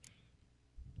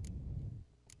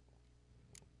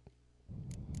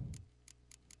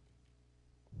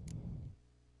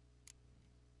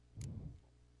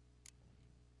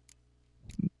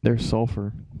 There's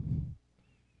sulfur.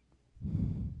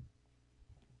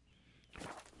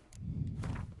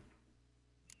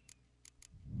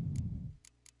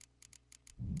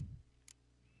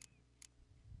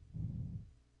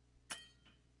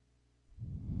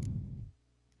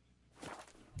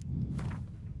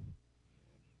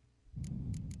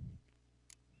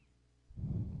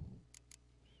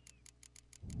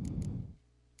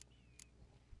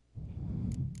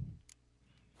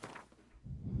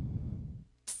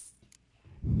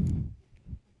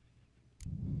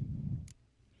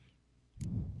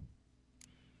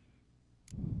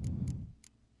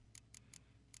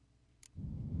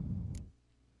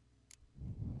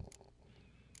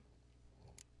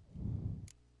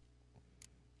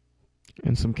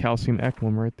 And some calcium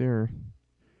equum right there.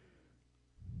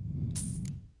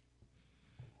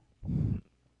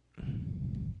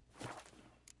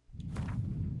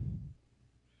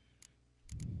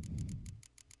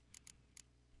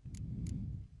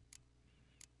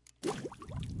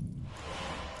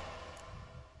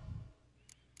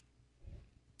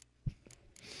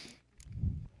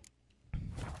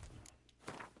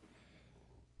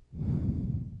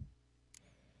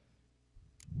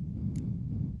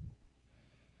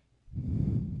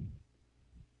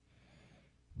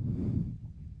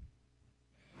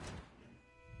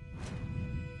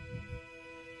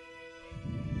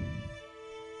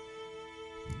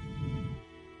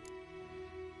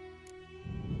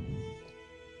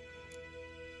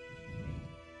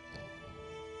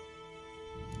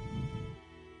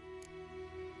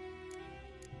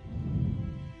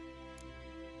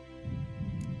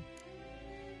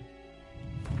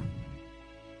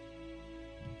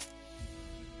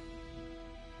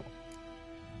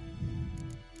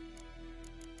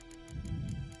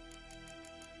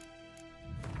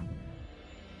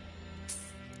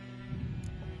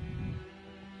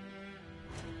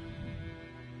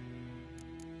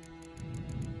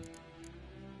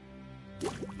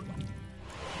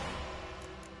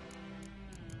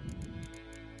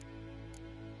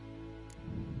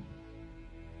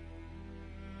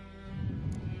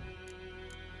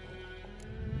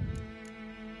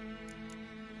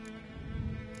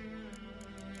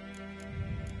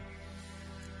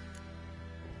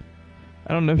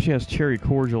 I don't know if she has cherry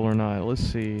cordial or not. Let's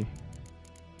see.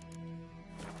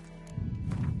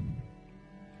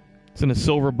 It's in a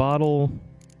silver bottle.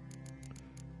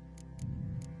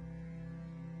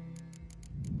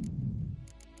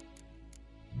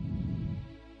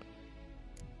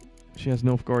 She has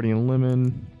Nilfgaardian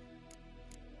lemon.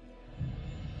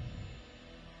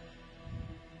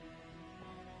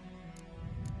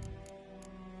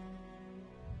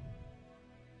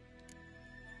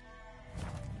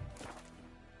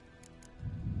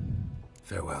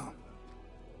 Farewell.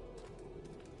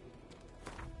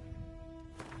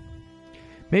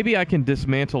 Maybe I can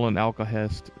dismantle an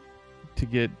alkahest to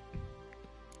get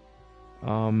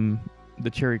the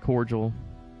cherry cordial.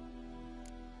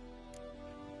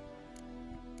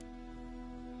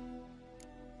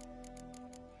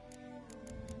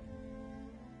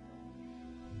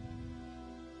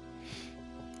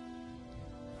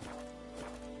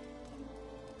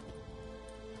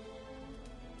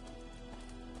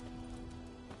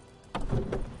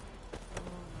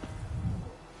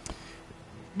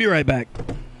 Be right back.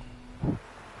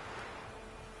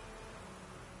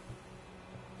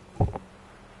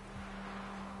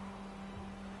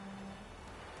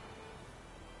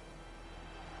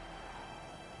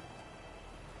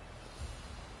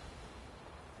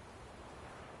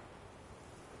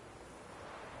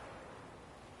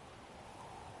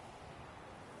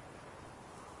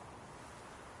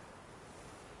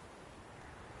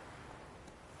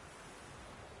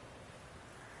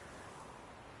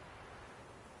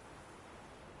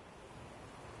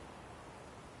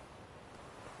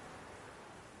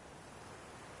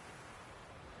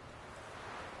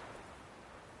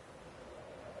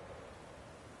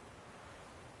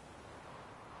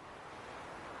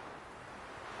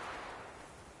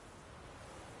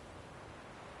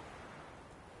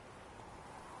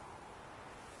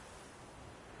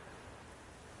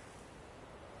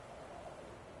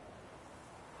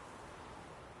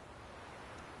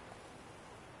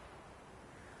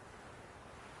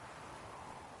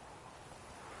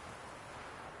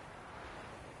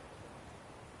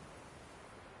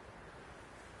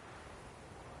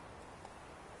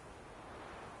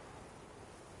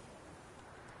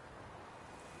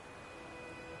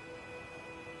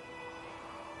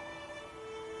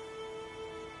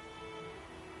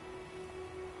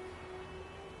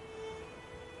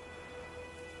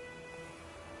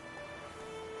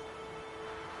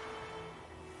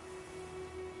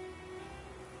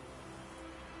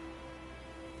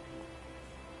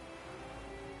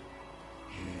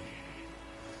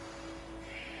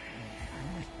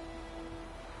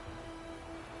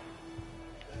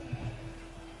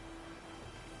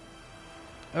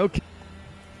 Okay.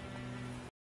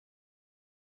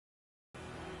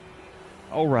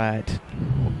 All right.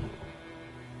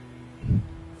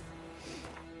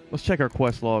 Let's check our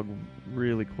quest log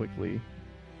really quickly.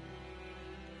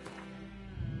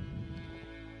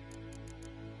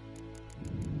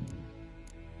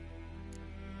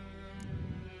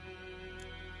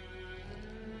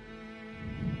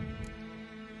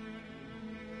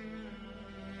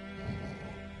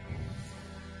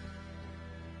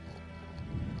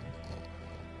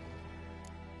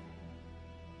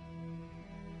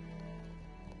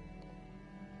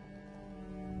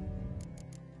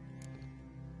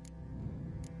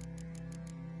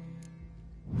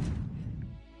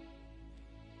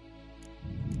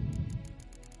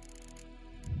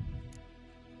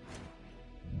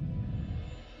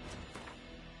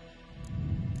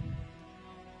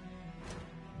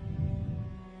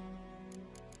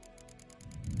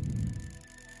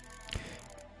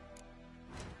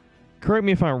 Correct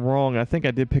me if I'm wrong, I think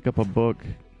I did pick up a book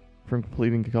from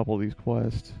completing a couple of these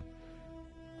quests.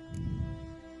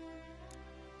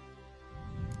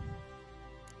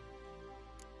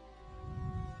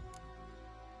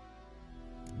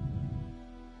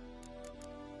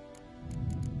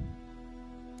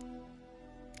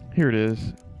 Here it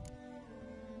is.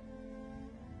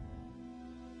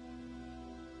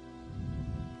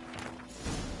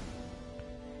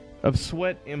 Of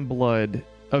sweat and blood.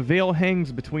 A veil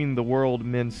hangs between the world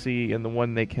men see and the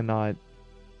one they cannot.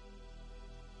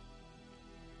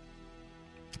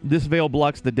 This veil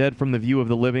blocks the dead from the view of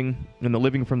the living, and the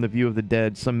living from the view of the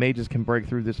dead. Some mages can break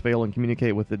through this veil and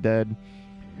communicate with the dead,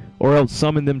 or else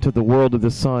summon them to the world of the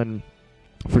sun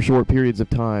for short periods of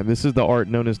time. This is the art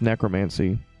known as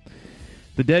necromancy.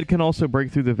 The dead can also break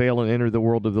through the veil and enter the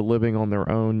world of the living on their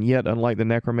own, yet unlike the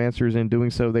necromancers, in doing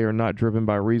so they are not driven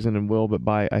by reason and will, but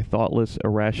by a thoughtless,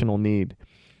 irrational need.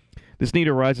 This need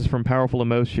arises from powerful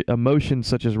emotions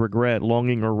such as regret,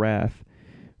 longing, or wrath.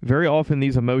 Very often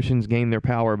these emotions gain their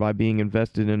power by being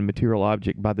invested in a material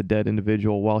object by the dead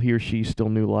individual while he or she still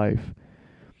knew life.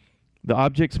 The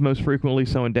objects most frequently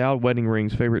so endowed: wedding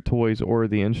rings, favorite toys, or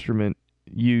the instrument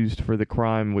used for the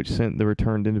crime which sent the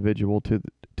returned individual to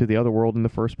the other world in the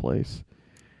first place.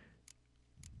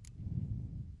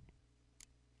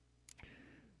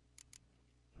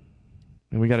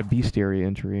 And we got a bestiary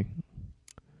entry.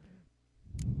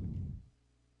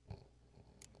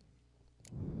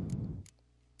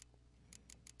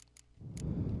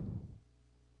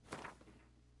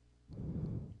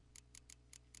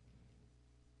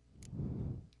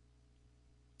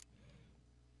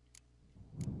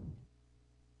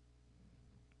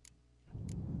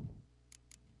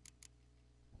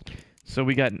 So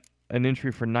we got an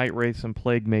entry for Night Wraiths and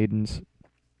Plague Maidens.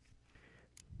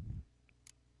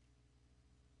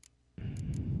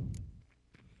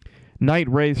 Night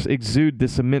Wraiths exude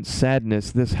this immense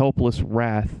sadness, this helpless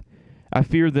wrath. I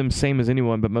fear them same as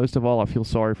anyone, but most of all I feel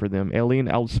sorry for them. Alien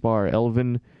Aldspar,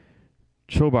 Elven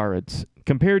Chobarids.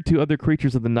 Compared to other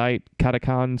creatures of the night,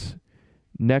 Catacons,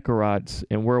 Nekorods,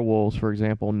 and werewolves, for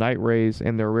example, Night Wraiths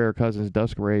and their rare cousins,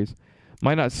 Dusk Wraiths,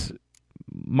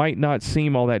 might not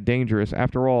seem all that dangerous.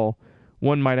 After all,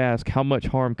 one might ask, how much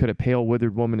harm could a pale,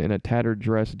 withered woman in a tattered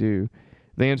dress do?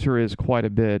 The answer is quite a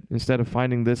bit. Instead of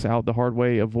finding this out the hard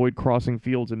way, avoid crossing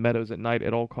fields and meadows at night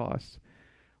at all costs.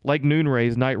 Like noon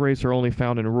rays, night rays are only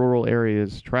found in rural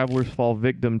areas. Travelers fall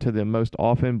victim to them most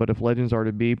often, but if legends are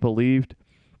to be believed,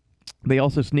 they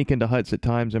also sneak into huts at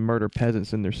times and murder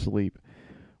peasants in their sleep.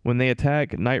 When they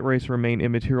attack, night rays remain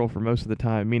immaterial for most of the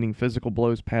time, meaning physical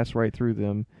blows pass right through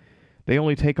them. They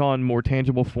only take on more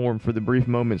tangible form for the brief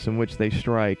moments in which they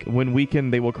strike. When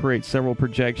weakened, they will create several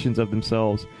projections of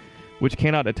themselves, which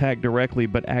cannot attack directly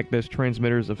but act as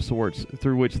transmitters of sorts,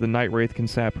 through which the Night Wraith can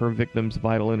sap her victim's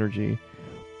vital energy.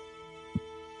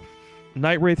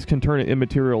 Night Wraiths can turn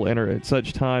immaterial and are at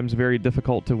such times very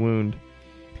difficult to wound.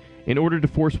 In order to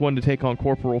force one to take on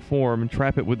corporal form,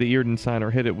 trap it with the Earden sign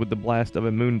or hit it with the blast of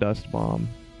a moondust bomb.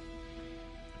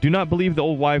 Do not believe the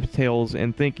old wives' tales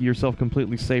and think yourself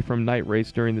completely safe from Night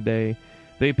Wraiths during the day.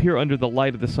 They appear under the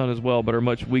light of the sun as well, but are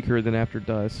much weaker than after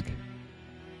dusk.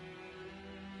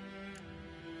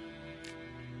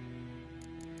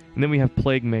 And then we have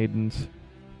Plague Maidens.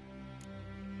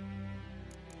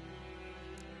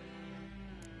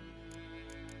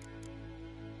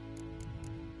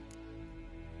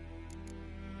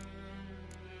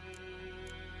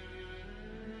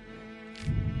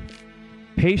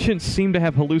 Patients seem to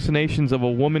have hallucinations of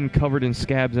a woman covered in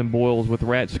scabs and boils with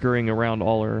rats scurrying around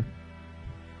all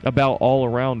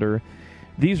around her.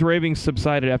 These ravings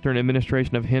subsided after an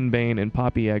administration of henbane and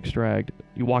poppy extract.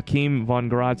 Joachim von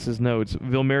Gratz's notes,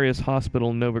 Vilmerius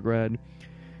Hospital, Novigrad.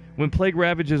 When plague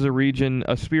ravages a region,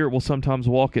 a spirit will sometimes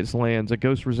walk its lands, a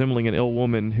ghost resembling an ill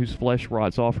woman whose flesh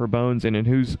rots off her bones and in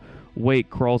whose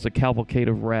wake crawls a cavalcade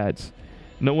of rats.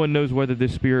 No one knows whether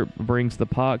this spirit brings the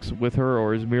pox with her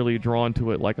or is merely drawn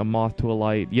to it like a moth to a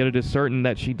light, yet it is certain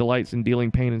that she delights in dealing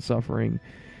pain and suffering.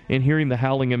 In hearing the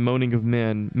howling and moaning of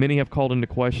men, many have called into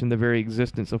question the very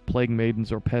existence of plague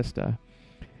maidens or pesta,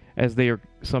 as they are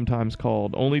sometimes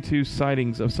called. Only 2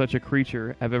 sightings of such a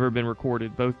creature have ever been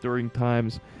recorded, both during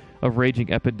times of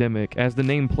raging epidemic. As the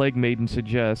name plague maiden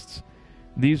suggests,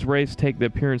 these wraiths take the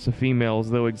appearance of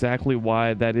females, though exactly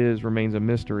why that is remains a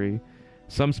mystery.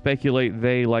 Some speculate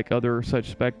they, like other such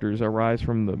specters, arise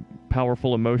from the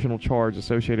powerful emotional charge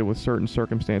associated with certain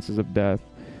circumstances of death,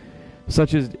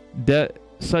 such as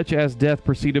death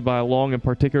preceded by a long and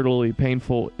particularly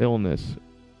painful illness.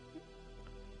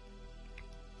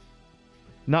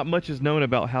 Not much is known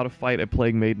about how to fight a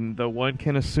plague maiden, though one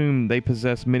can assume they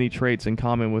possess many traits in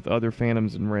common with other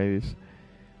phantoms and wraiths.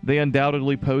 They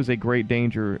undoubtedly pose a great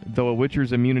danger, though a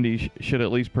witcher's immunity should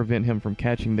at least prevent him from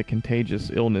catching the contagious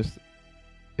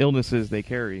illnesses they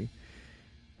carry.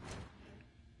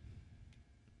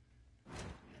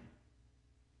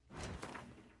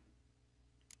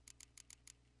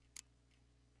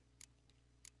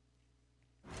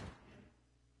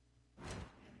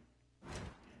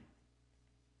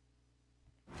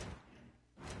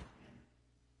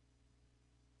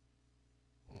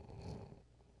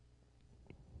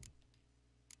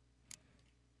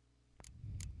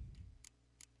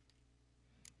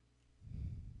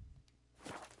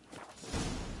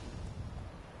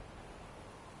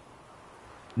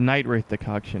 Night Wraith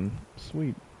decoction.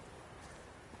 Sweet.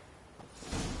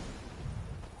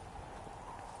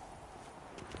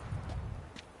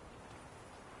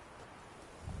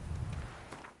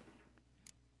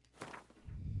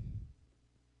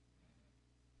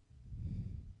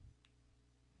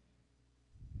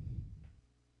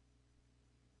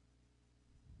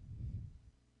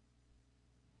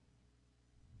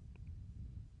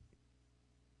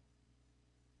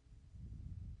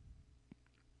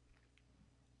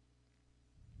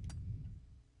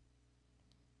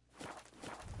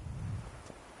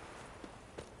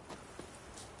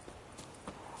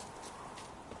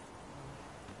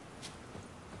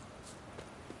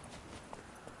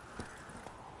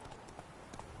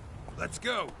 Let's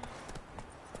go.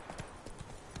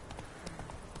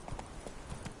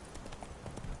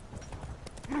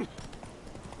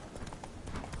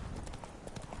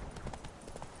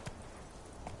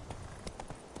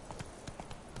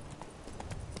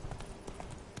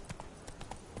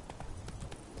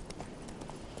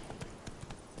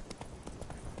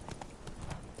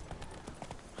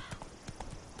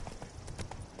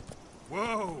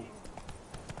 Whoa!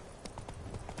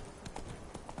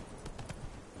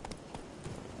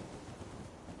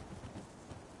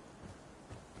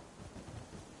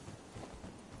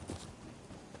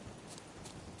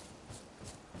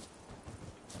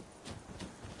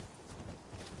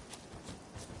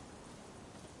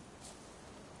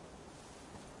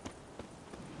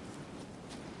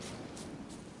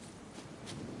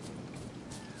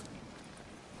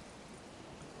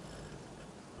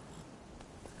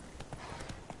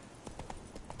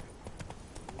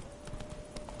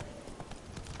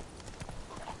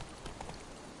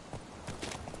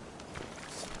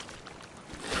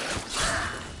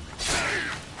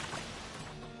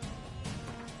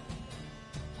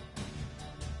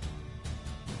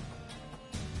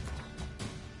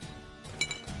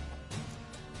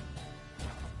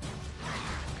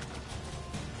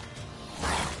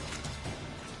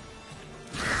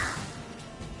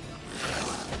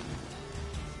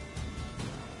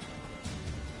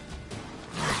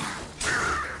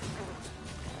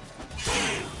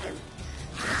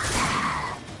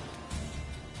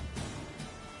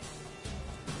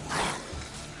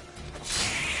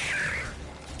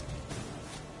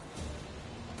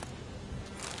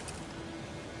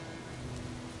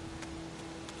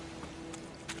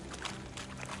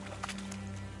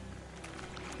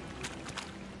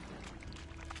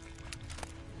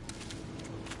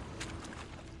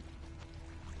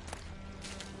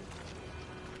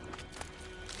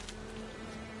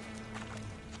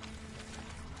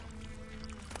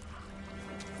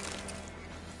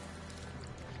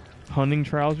 Hunting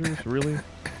trousers? Really?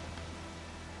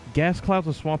 Gas clouds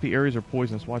and swampy areas are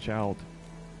poisonous. Watch out.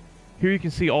 Here you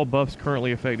can see all buffs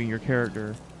currently affecting your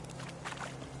character.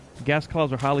 Gas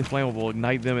clouds are highly flammable.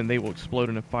 Ignite them and they will explode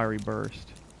in a fiery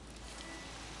burst.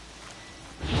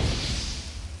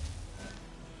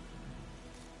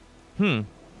 Hmm.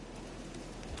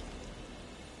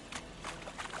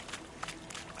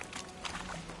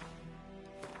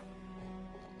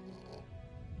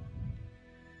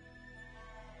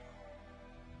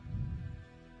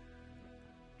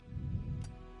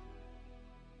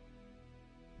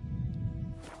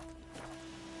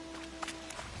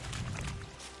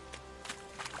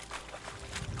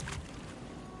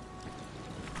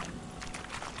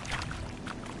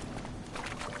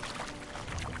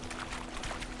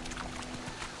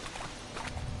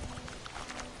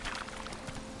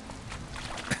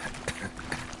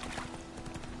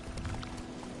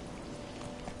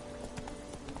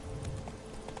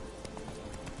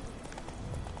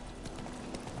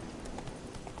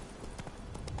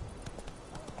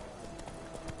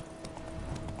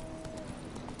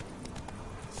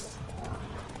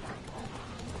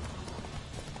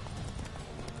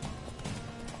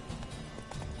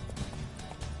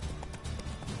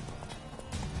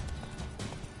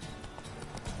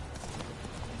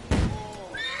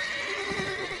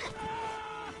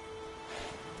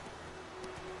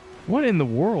 What in the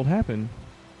world happened?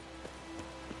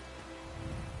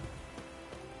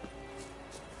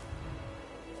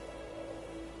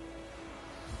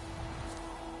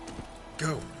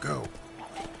 Go, go.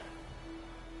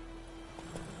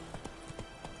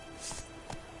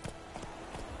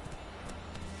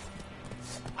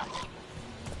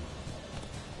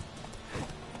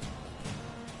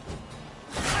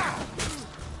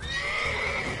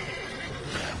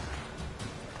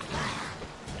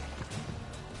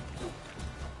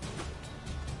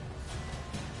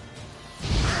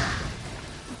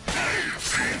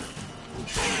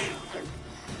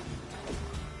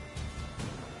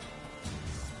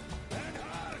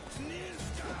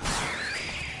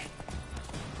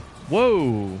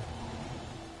 Whoa!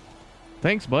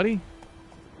 Thanks, buddy.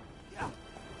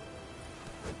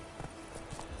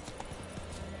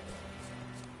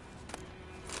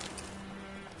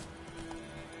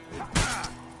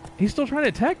 He's still trying to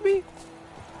attack me?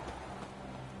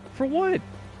 For what?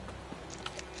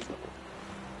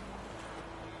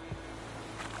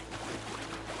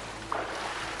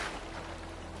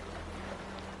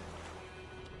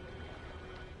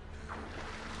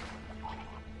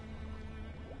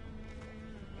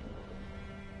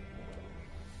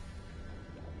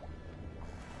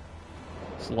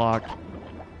 It's locked.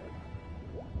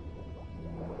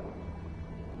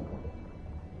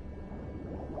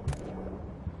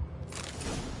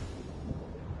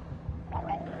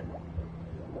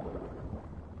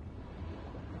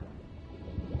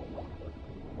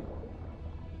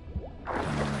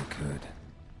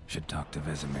 talk to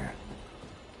Vesemir.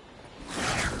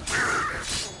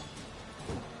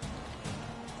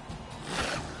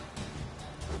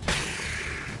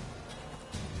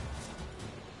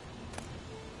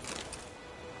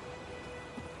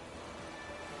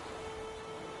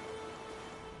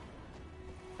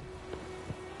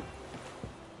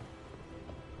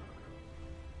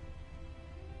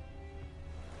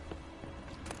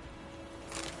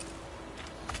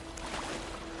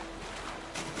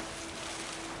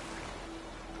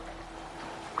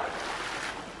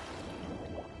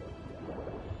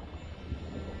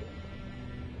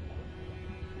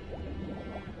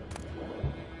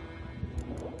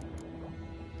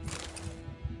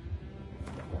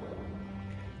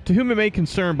 To whom it may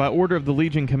concern, by order of the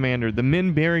Legion Commander, the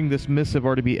men bearing this missive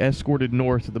are to be escorted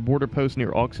north to the border post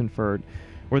near Oxenford,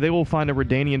 where they will find a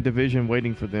Redanian division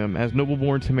waiting for them. As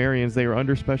noble-born Temerians, they are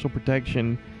under special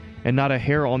protection, and not a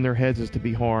hair on their heads is to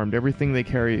be harmed. Everything they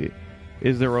carry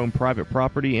is their own private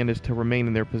property and is to remain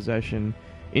in their possession.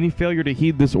 Any failure to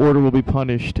heed this order will be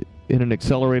punished in an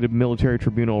accelerated military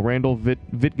tribunal. Randall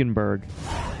Wittgenberg.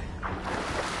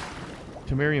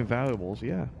 Temerian valuables,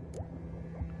 yeah.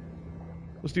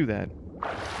 Let's do that.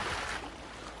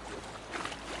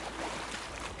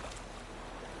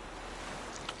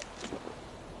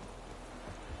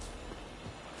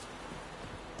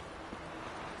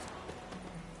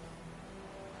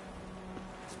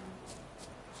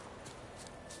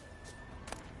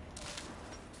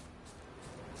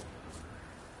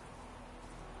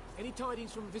 Any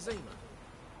tidings from Vizima?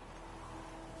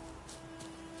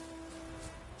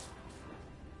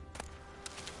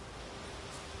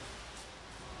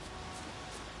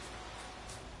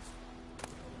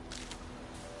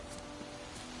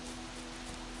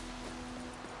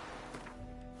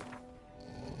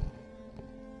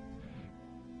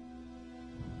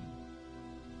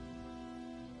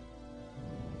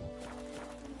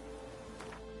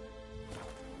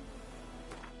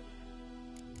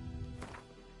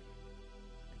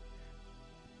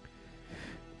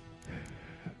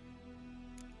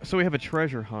 So we have a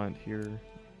treasure hunt here.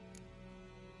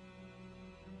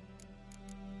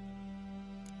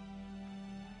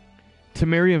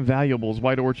 Temerian valuables.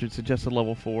 White Orchard suggested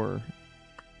level 4.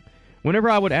 Whenever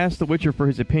I would ask the Witcher for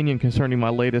his opinion concerning my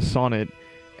latest sonnet,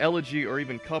 elegy, or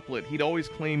even couplet, he'd always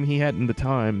claim he hadn't the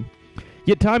time.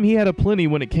 Yet time he had aplenty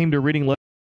when it came to reading letters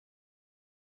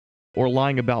or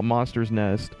lying about Monster's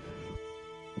Nest.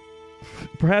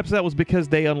 Perhaps that was because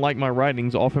they, unlike my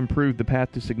writings, often proved the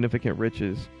path to significant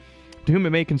riches. To whom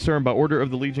it may concern, by order of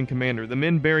the Legion Commander, the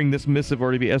men bearing this missive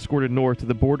are to be escorted north to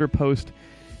the border post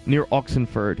near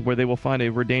Oxenford, where they will find a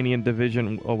Redanian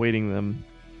division awaiting them.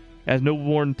 As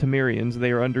noble-born Temerians,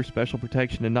 they are under special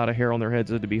protection, and not a hair on their heads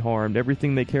is to be harmed.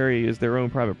 Everything they carry is their own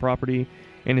private property,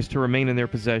 and is to remain in their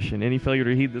possession. Any failure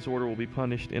to heed this order will be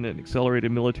punished in an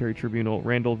accelerated military tribunal.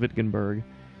 Randall Wittgenberg.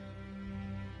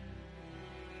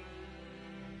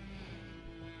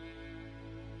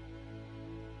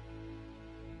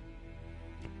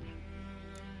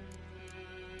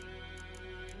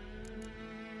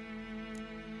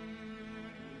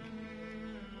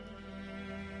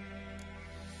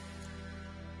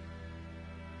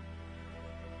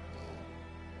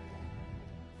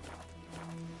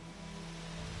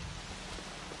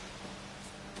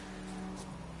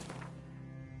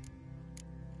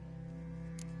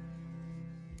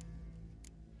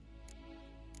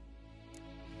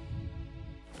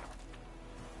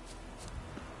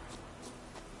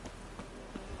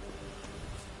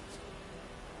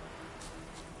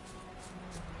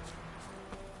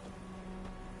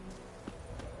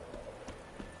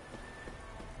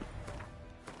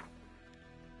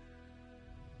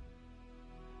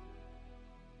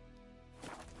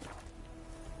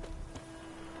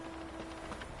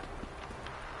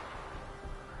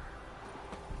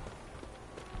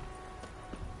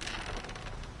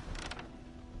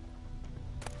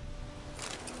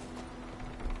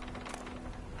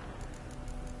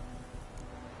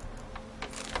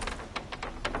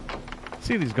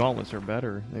 See, these gauntlets are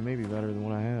better. They may be better than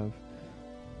what I have.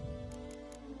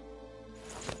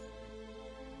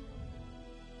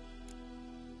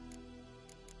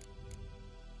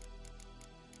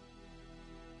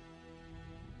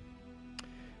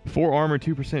 Four armor,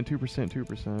 2%, 2%,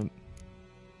 2%.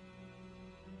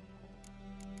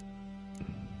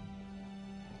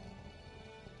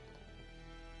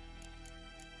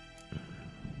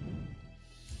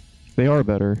 They are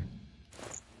better.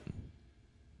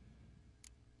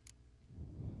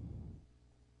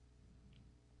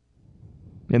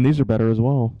 And these are better as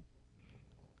well.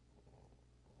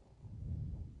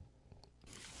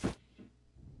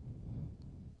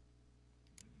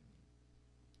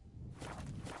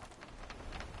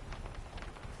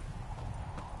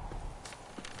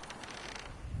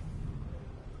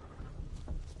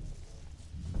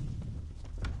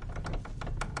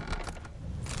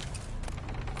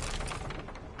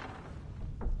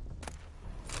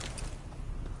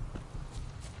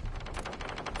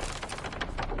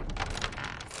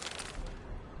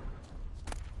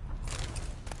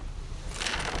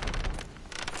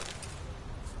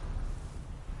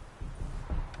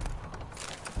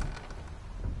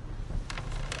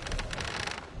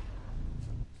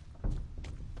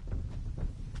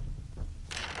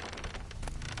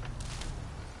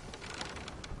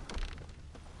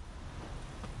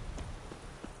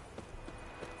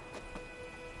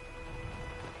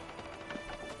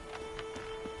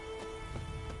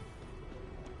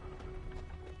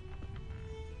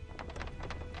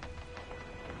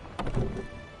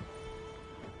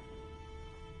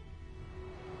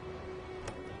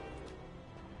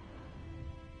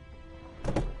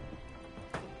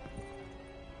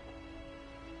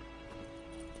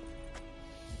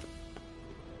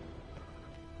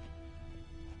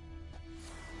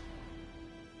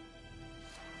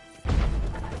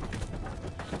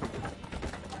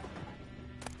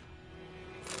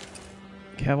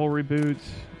 Cavalry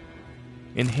boots.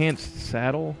 Enhanced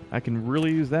saddle. I can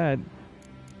really use that.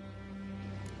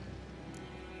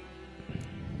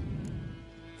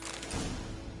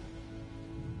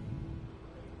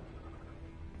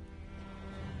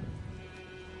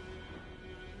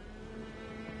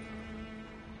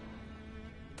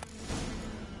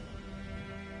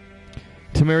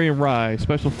 Temerian Rye,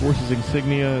 Special Forces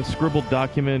insignia, scribbled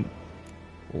document,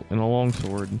 and a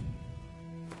longsword.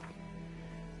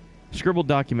 Scribbled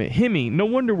document. Hemi, no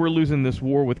wonder we're losing this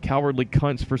war with cowardly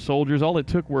cunts for soldiers. All it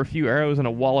took were a few arrows and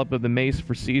a wallop of the mace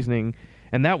for seasoning,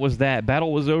 and that was that.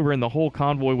 Battle was over and the whole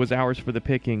convoy was ours for the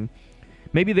picking.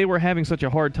 Maybe they were having such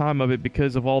a hard time of it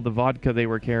because of all the vodka they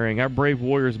were carrying. Our brave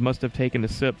warriors must have taken a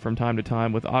sip from time to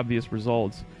time with obvious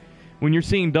results. When you're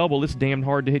seeing double, it's damned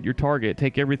hard to hit your target.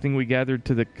 Take everything we gathered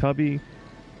to the cubby,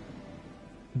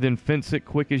 then fence it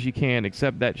quick as you can,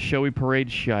 except that showy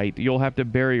parade shite. You'll have to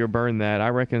bury or burn that. I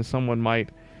reckon someone might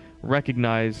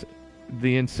recognize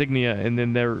the insignia and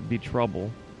then there'd be trouble.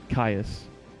 Caius.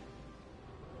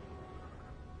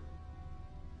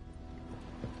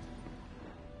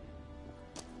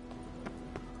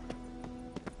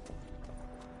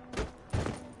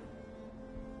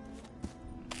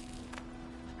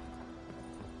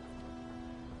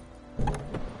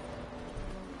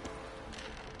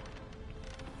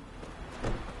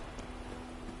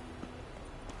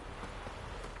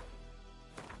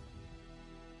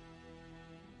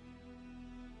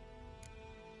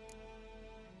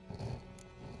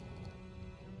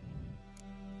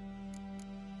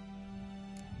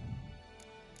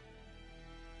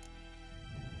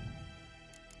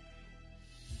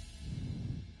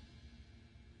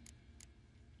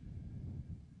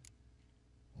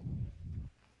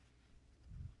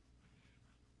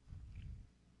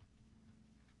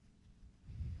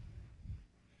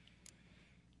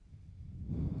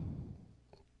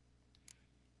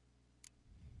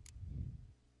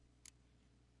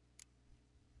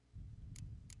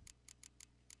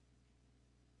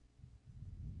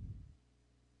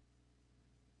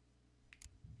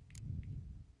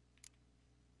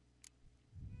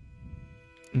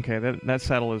 Okay, that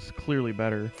saddle is clearly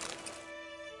better.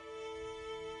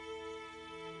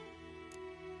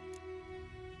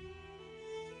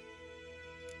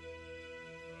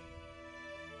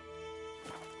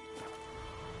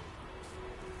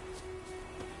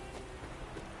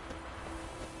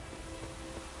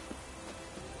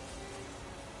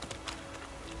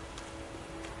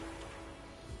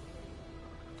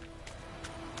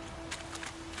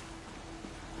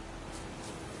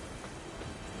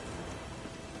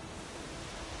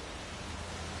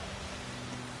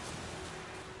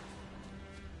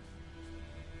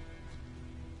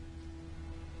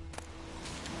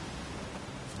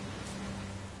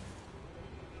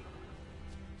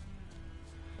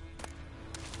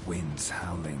 Winds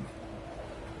howling.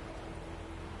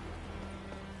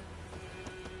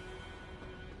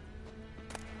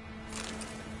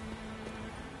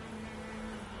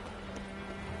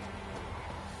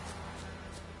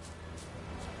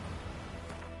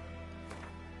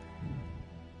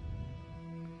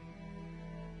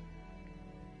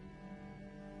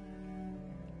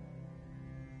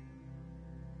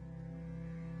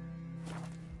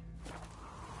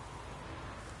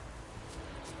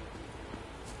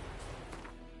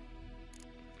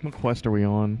 What quest are we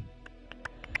on?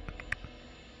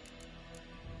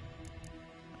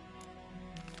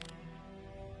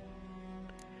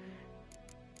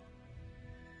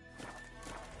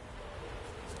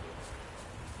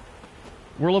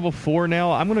 We're level 4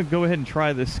 now. I'm going to go ahead and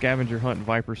try this scavenger hunt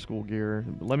Viper School gear.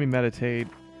 Let me meditate.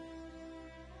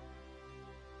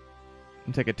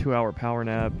 And take a 2-hour power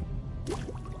nap.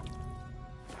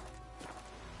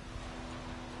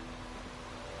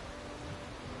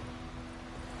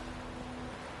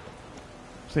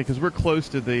 Say, because we're close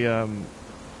to the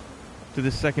to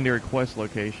this secondary quest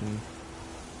location.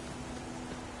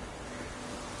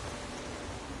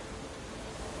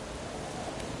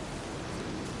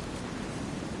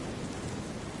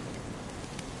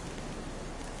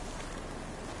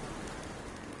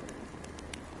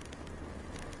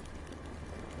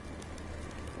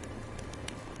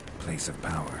 Place of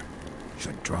power.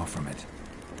 Should draw from it.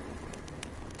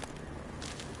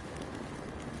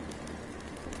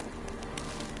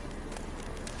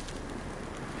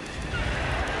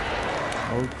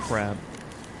 Oh crap.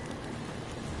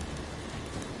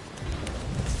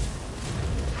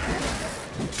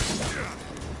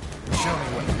 Show me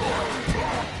what you want.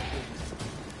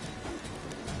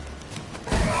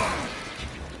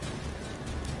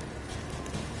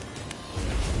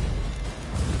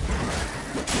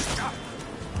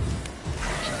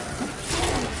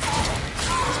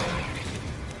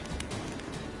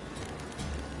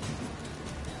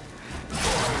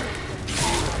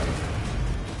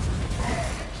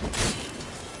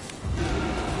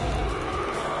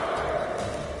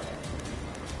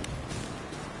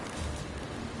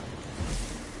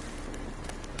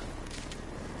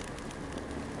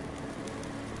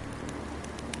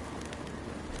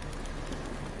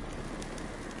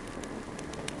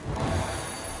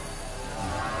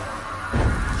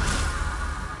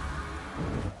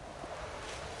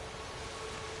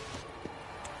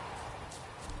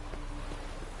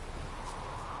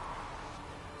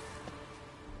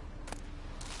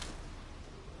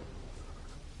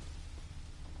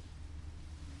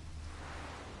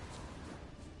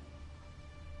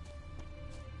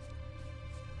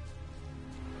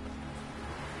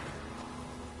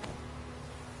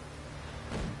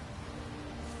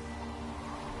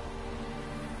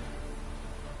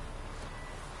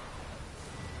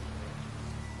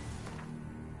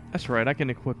 That's right, I can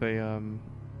equip a, no.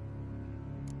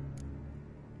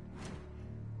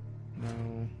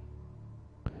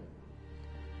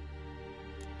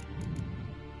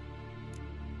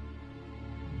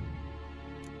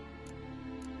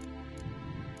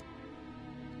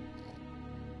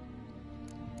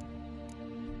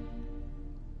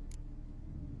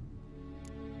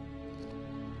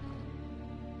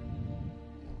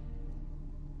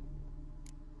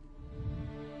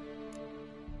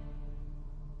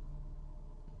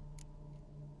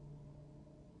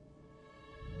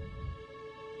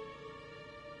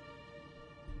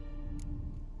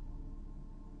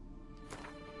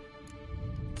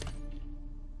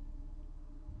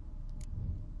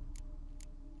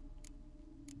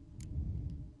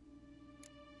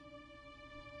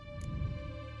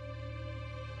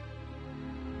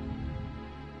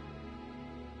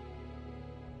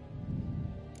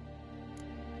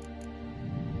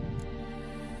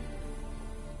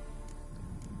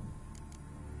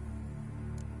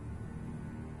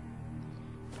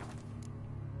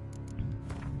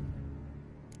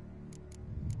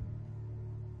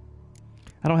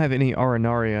 I don't have any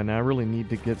Arenaria, and I really need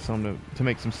to get some to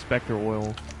make some Spectre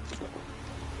oil.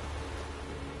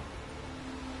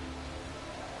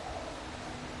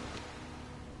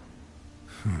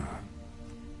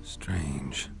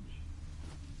 Strange.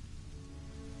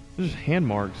 They're just hand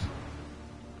marks.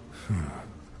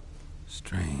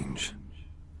 Strange.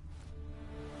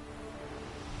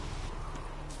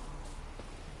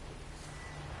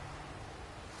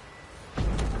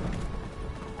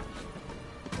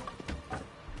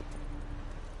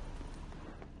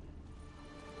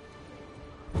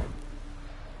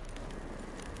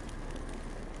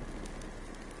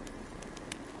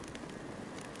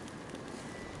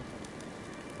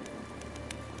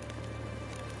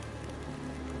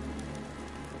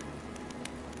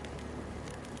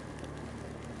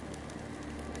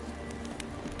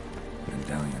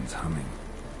 Medallion's humming.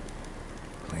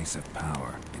 Place of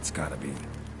power. It's gotta be.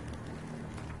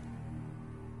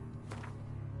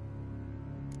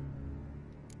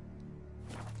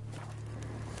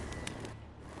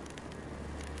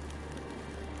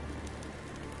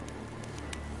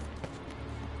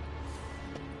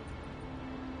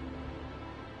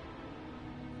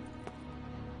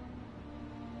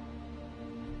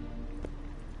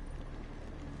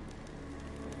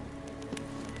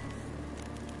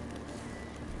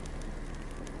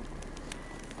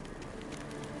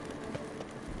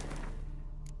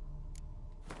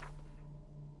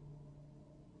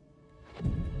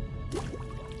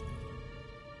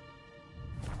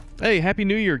 Hey, Happy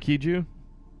New Year, Kiju.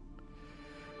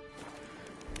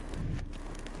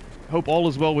 Hope all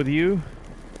is well with you.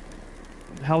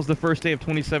 How's the first day of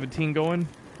 2017 going?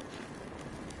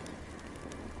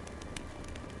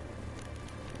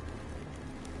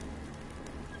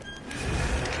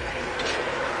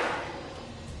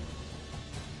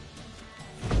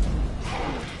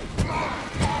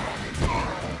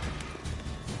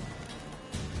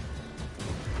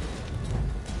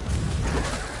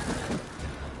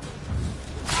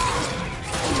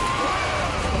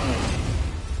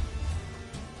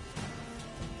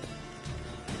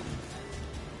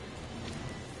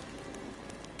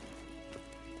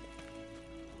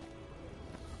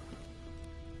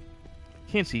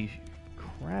 Can't see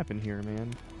crap in here,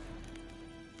 man.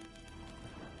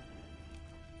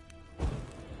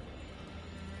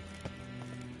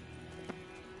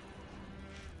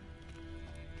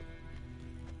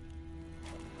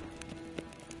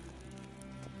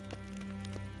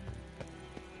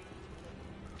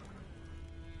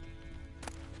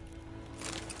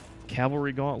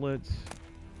 Cavalry gauntlets.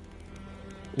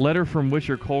 Letter from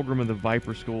Witcher Colgrim of the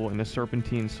Viper School and a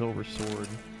serpentine silver sword.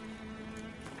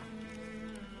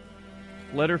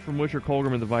 Letter from Witcher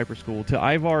Colgrim of the Viper School. To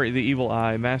Ivar the Evil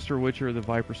Eye, Master Witcher of the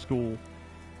Viper School.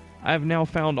 I have now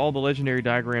found all the legendary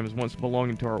diagrams once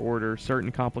belonging to our order. Certain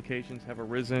complications have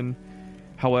arisen.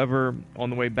 However, on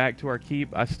the way back to our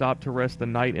keep, I stopped to rest the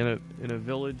night in a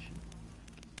village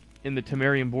in the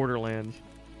Temerian borderlands.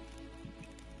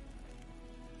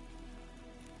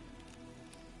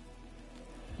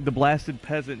 The blasted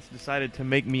peasants decided to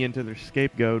make me into their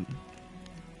scapegoat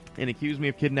and accused me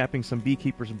of kidnapping some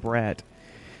beekeeper's brat.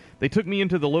 They took me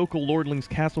into the local lordling's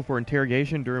castle for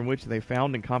interrogation, during which they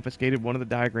found and confiscated one of the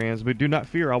diagrams, but do not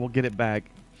fear, I will get it back.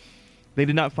 They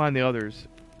did not find the others.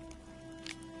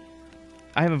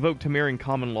 I have invoked Temerian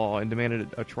common law and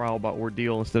demanded a trial by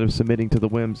ordeal instead of submitting to the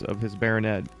whims of his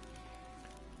baronet.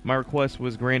 My request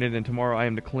was granted, and tomorrow I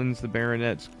am to cleanse the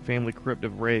baronet's family crypt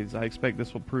of wraiths. I expect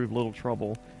this will prove little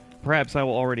trouble. Perhaps I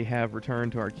will already have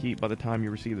returned to our keep by the time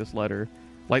you receive this letter.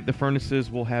 Light the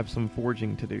furnaces, we'll have some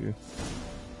forging to do.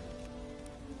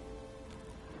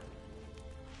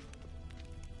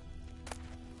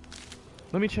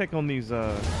 Let me check on these,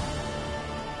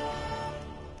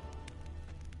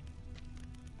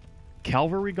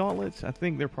 cavalry gauntlets. I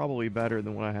think they're probably better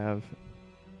than what I have.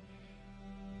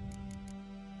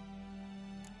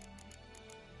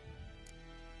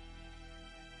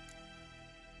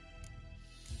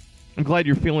 I'm glad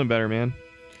you're feeling better, man.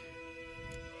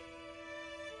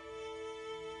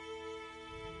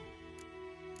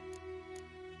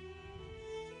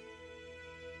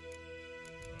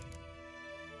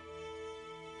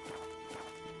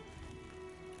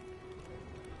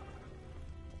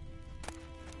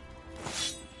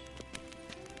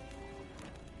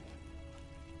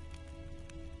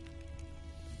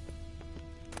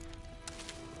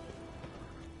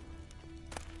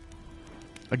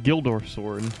 A Gildor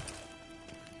sword.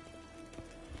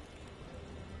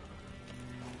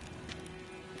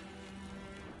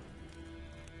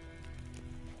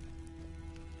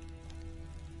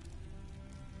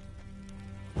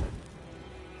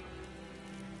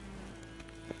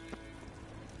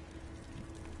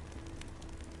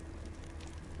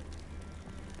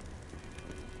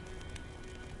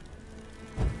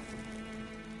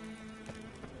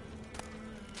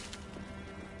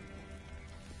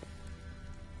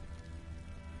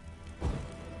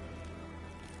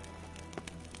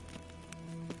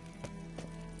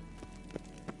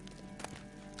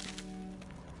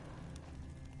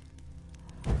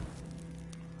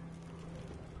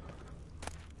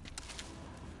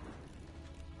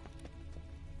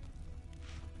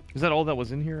 Is that all that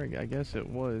was in here? I guess it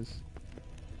was.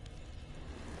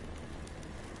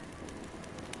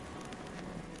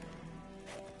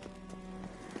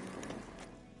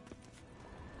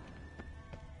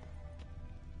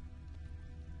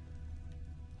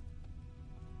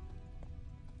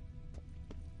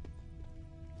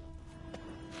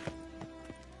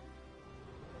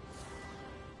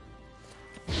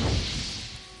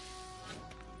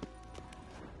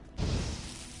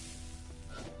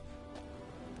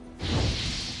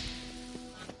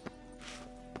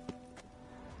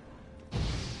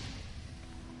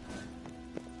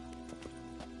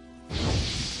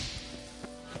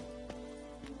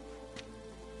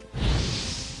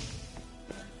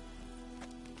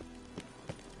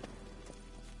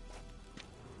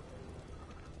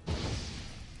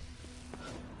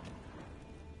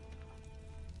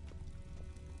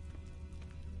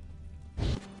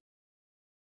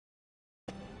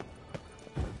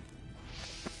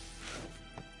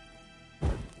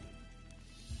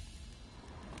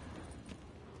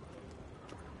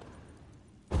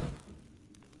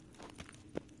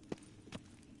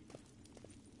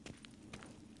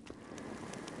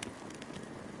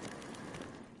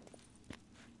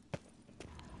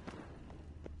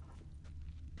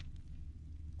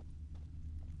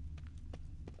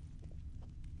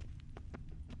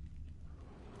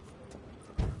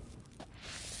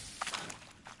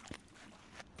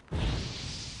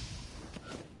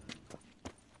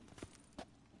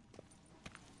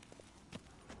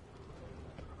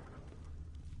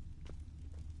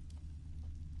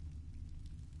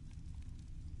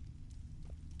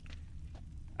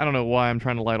 I don't know why I'm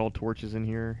trying to light all torches in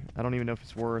here. I don't even know if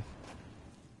it's worth.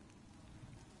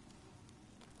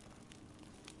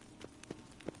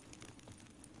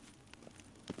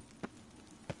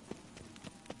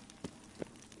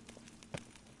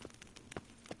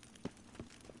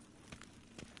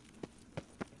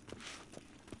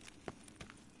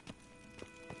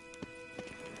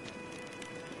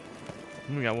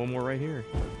 We got one more right here.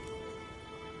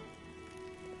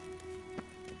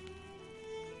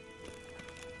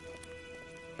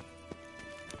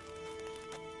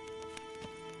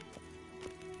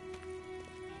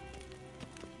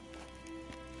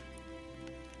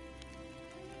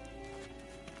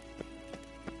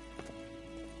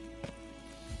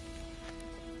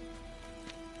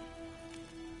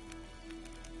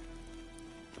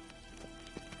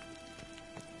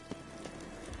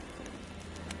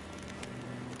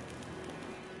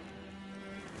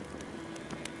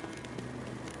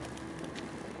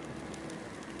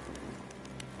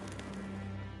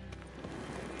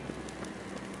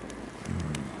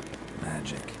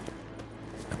 Magic.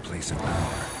 A place of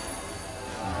power.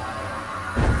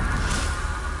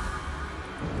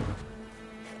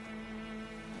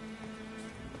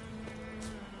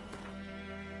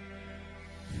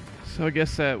 So I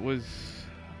guess that was...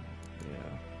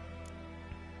 yeah.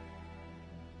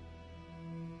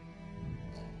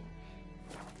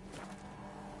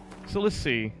 So let's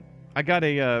see. I got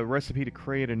a recipe to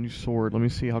create a new sword. Let me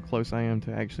see how close I am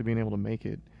to actually being able to make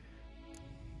it.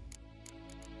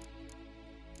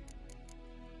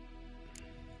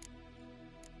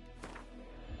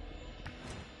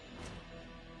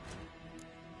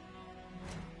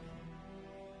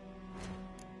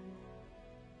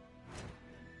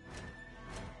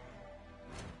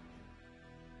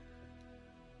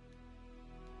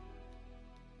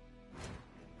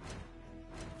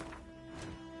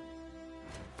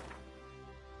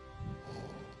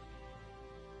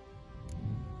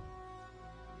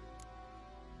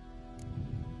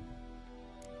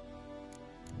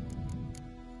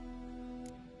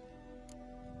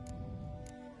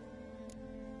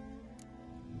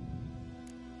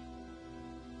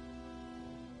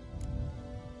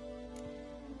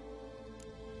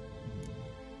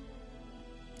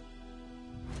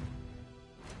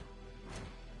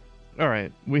 All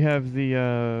right, we have the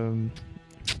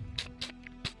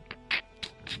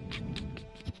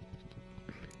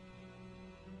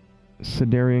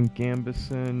Sidarian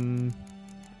Gambison.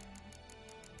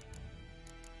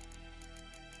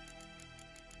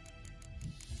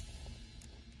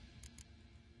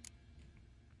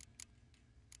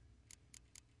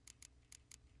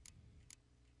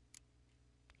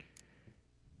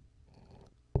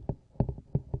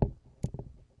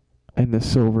 And the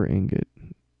silver ingot.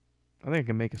 I think I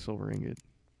can make a silver ingot.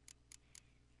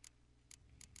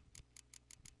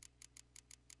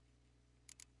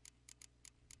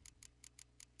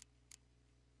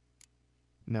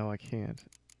 No, I can't.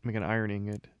 Make an iron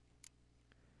ingot.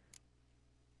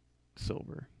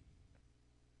 Silver.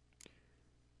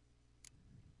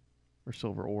 Or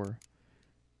silver ore.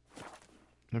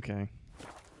 Okay.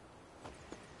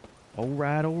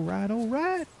 Alright, alright,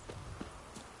 alright.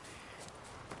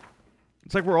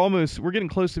 It's like we're getting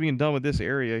close to being done with this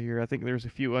area here. I think there's a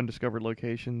few undiscovered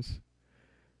locations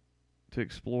to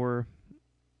explore.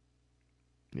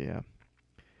 Yeah.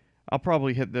 I'll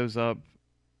probably hit those up.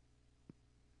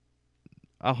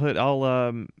 I'll hit all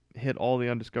the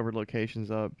undiscovered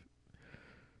locations up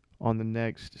on the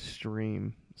next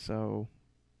stream. So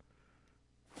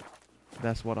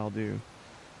that's what I'll do.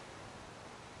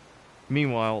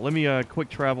 Meanwhile, let me quick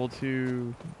travel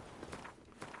to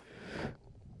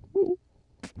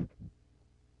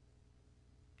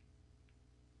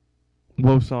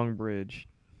Wosong Bridge.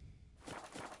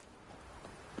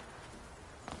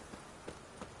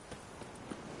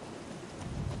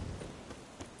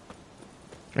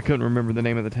 I couldn't remember the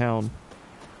name of the town.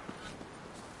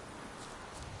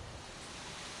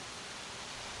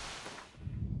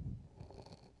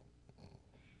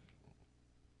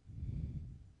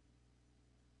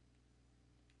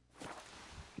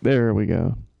 There we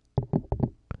go.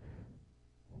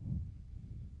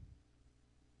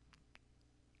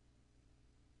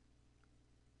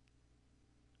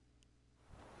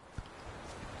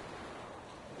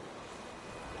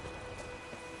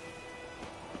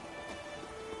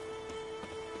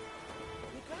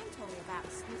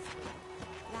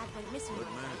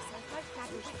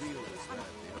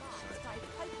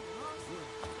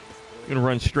 I'm gonna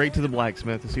run straight to the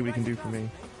blacksmith to see what he can do for me.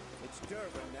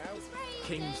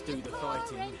 Kings do the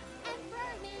fighting.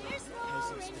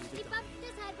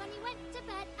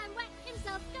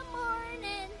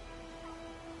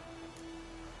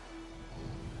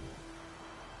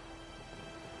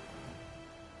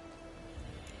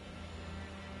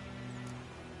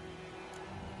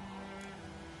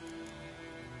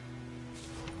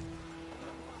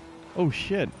 Oh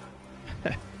shit.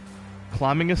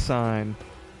 Climbing a sign.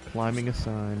 Climbing a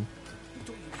sign.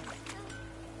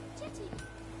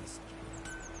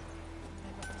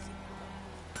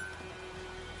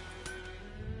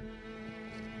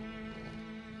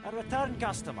 A return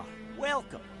customer.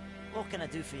 Welcome. What can I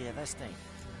do for you this time?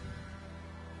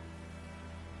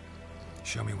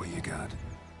 Show me what you got.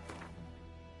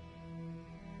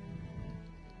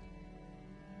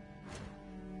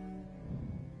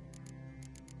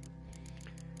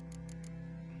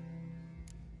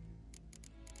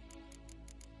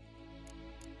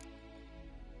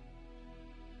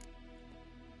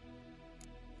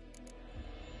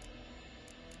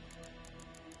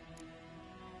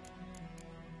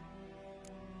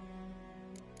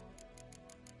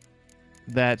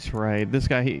 That's right. This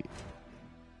guy,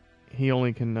 he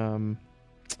only can,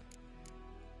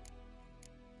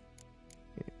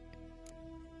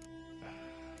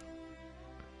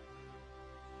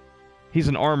 he's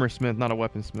an armor smith, not a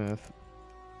weaponsmith.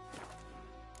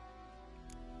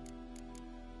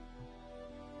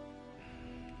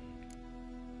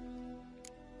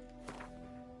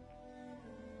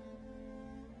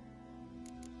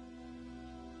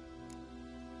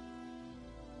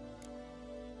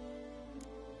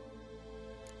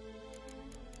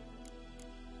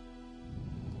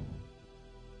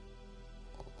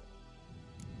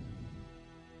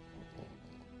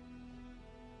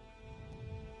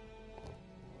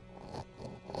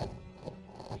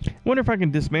 Wonder if I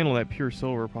can dismantle that pure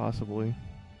silver, possibly.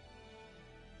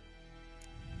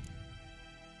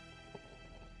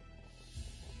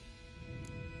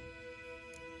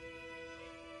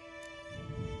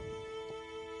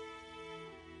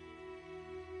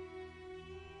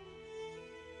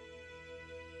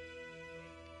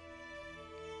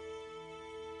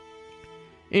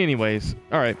 Anyways,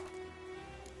 alright.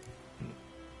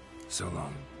 So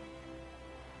long.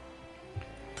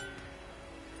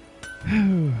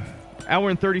 Hour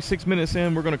and 36 minutes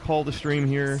in, we're going to call the stream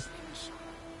here.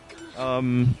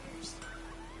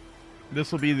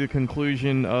 This will be the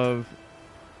conclusion of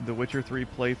the Witcher 3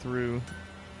 playthrough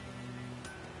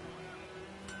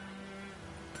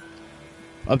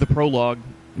of the prologue,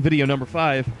 video number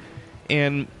 5.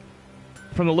 And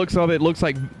from the looks of it, it looks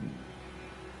like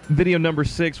video number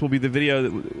 6 will be the video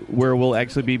where we'll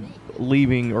actually be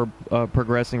leaving or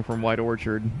progressing from White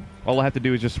Orchard. All I have to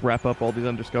do is just wrap up all these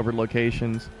undiscovered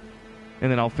locations,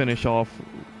 and then I'll finish off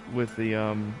with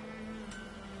the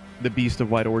Beast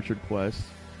of White Orchard quest.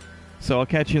 So I'll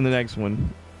catch you in the next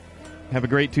one. Have a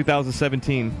great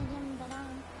 2017.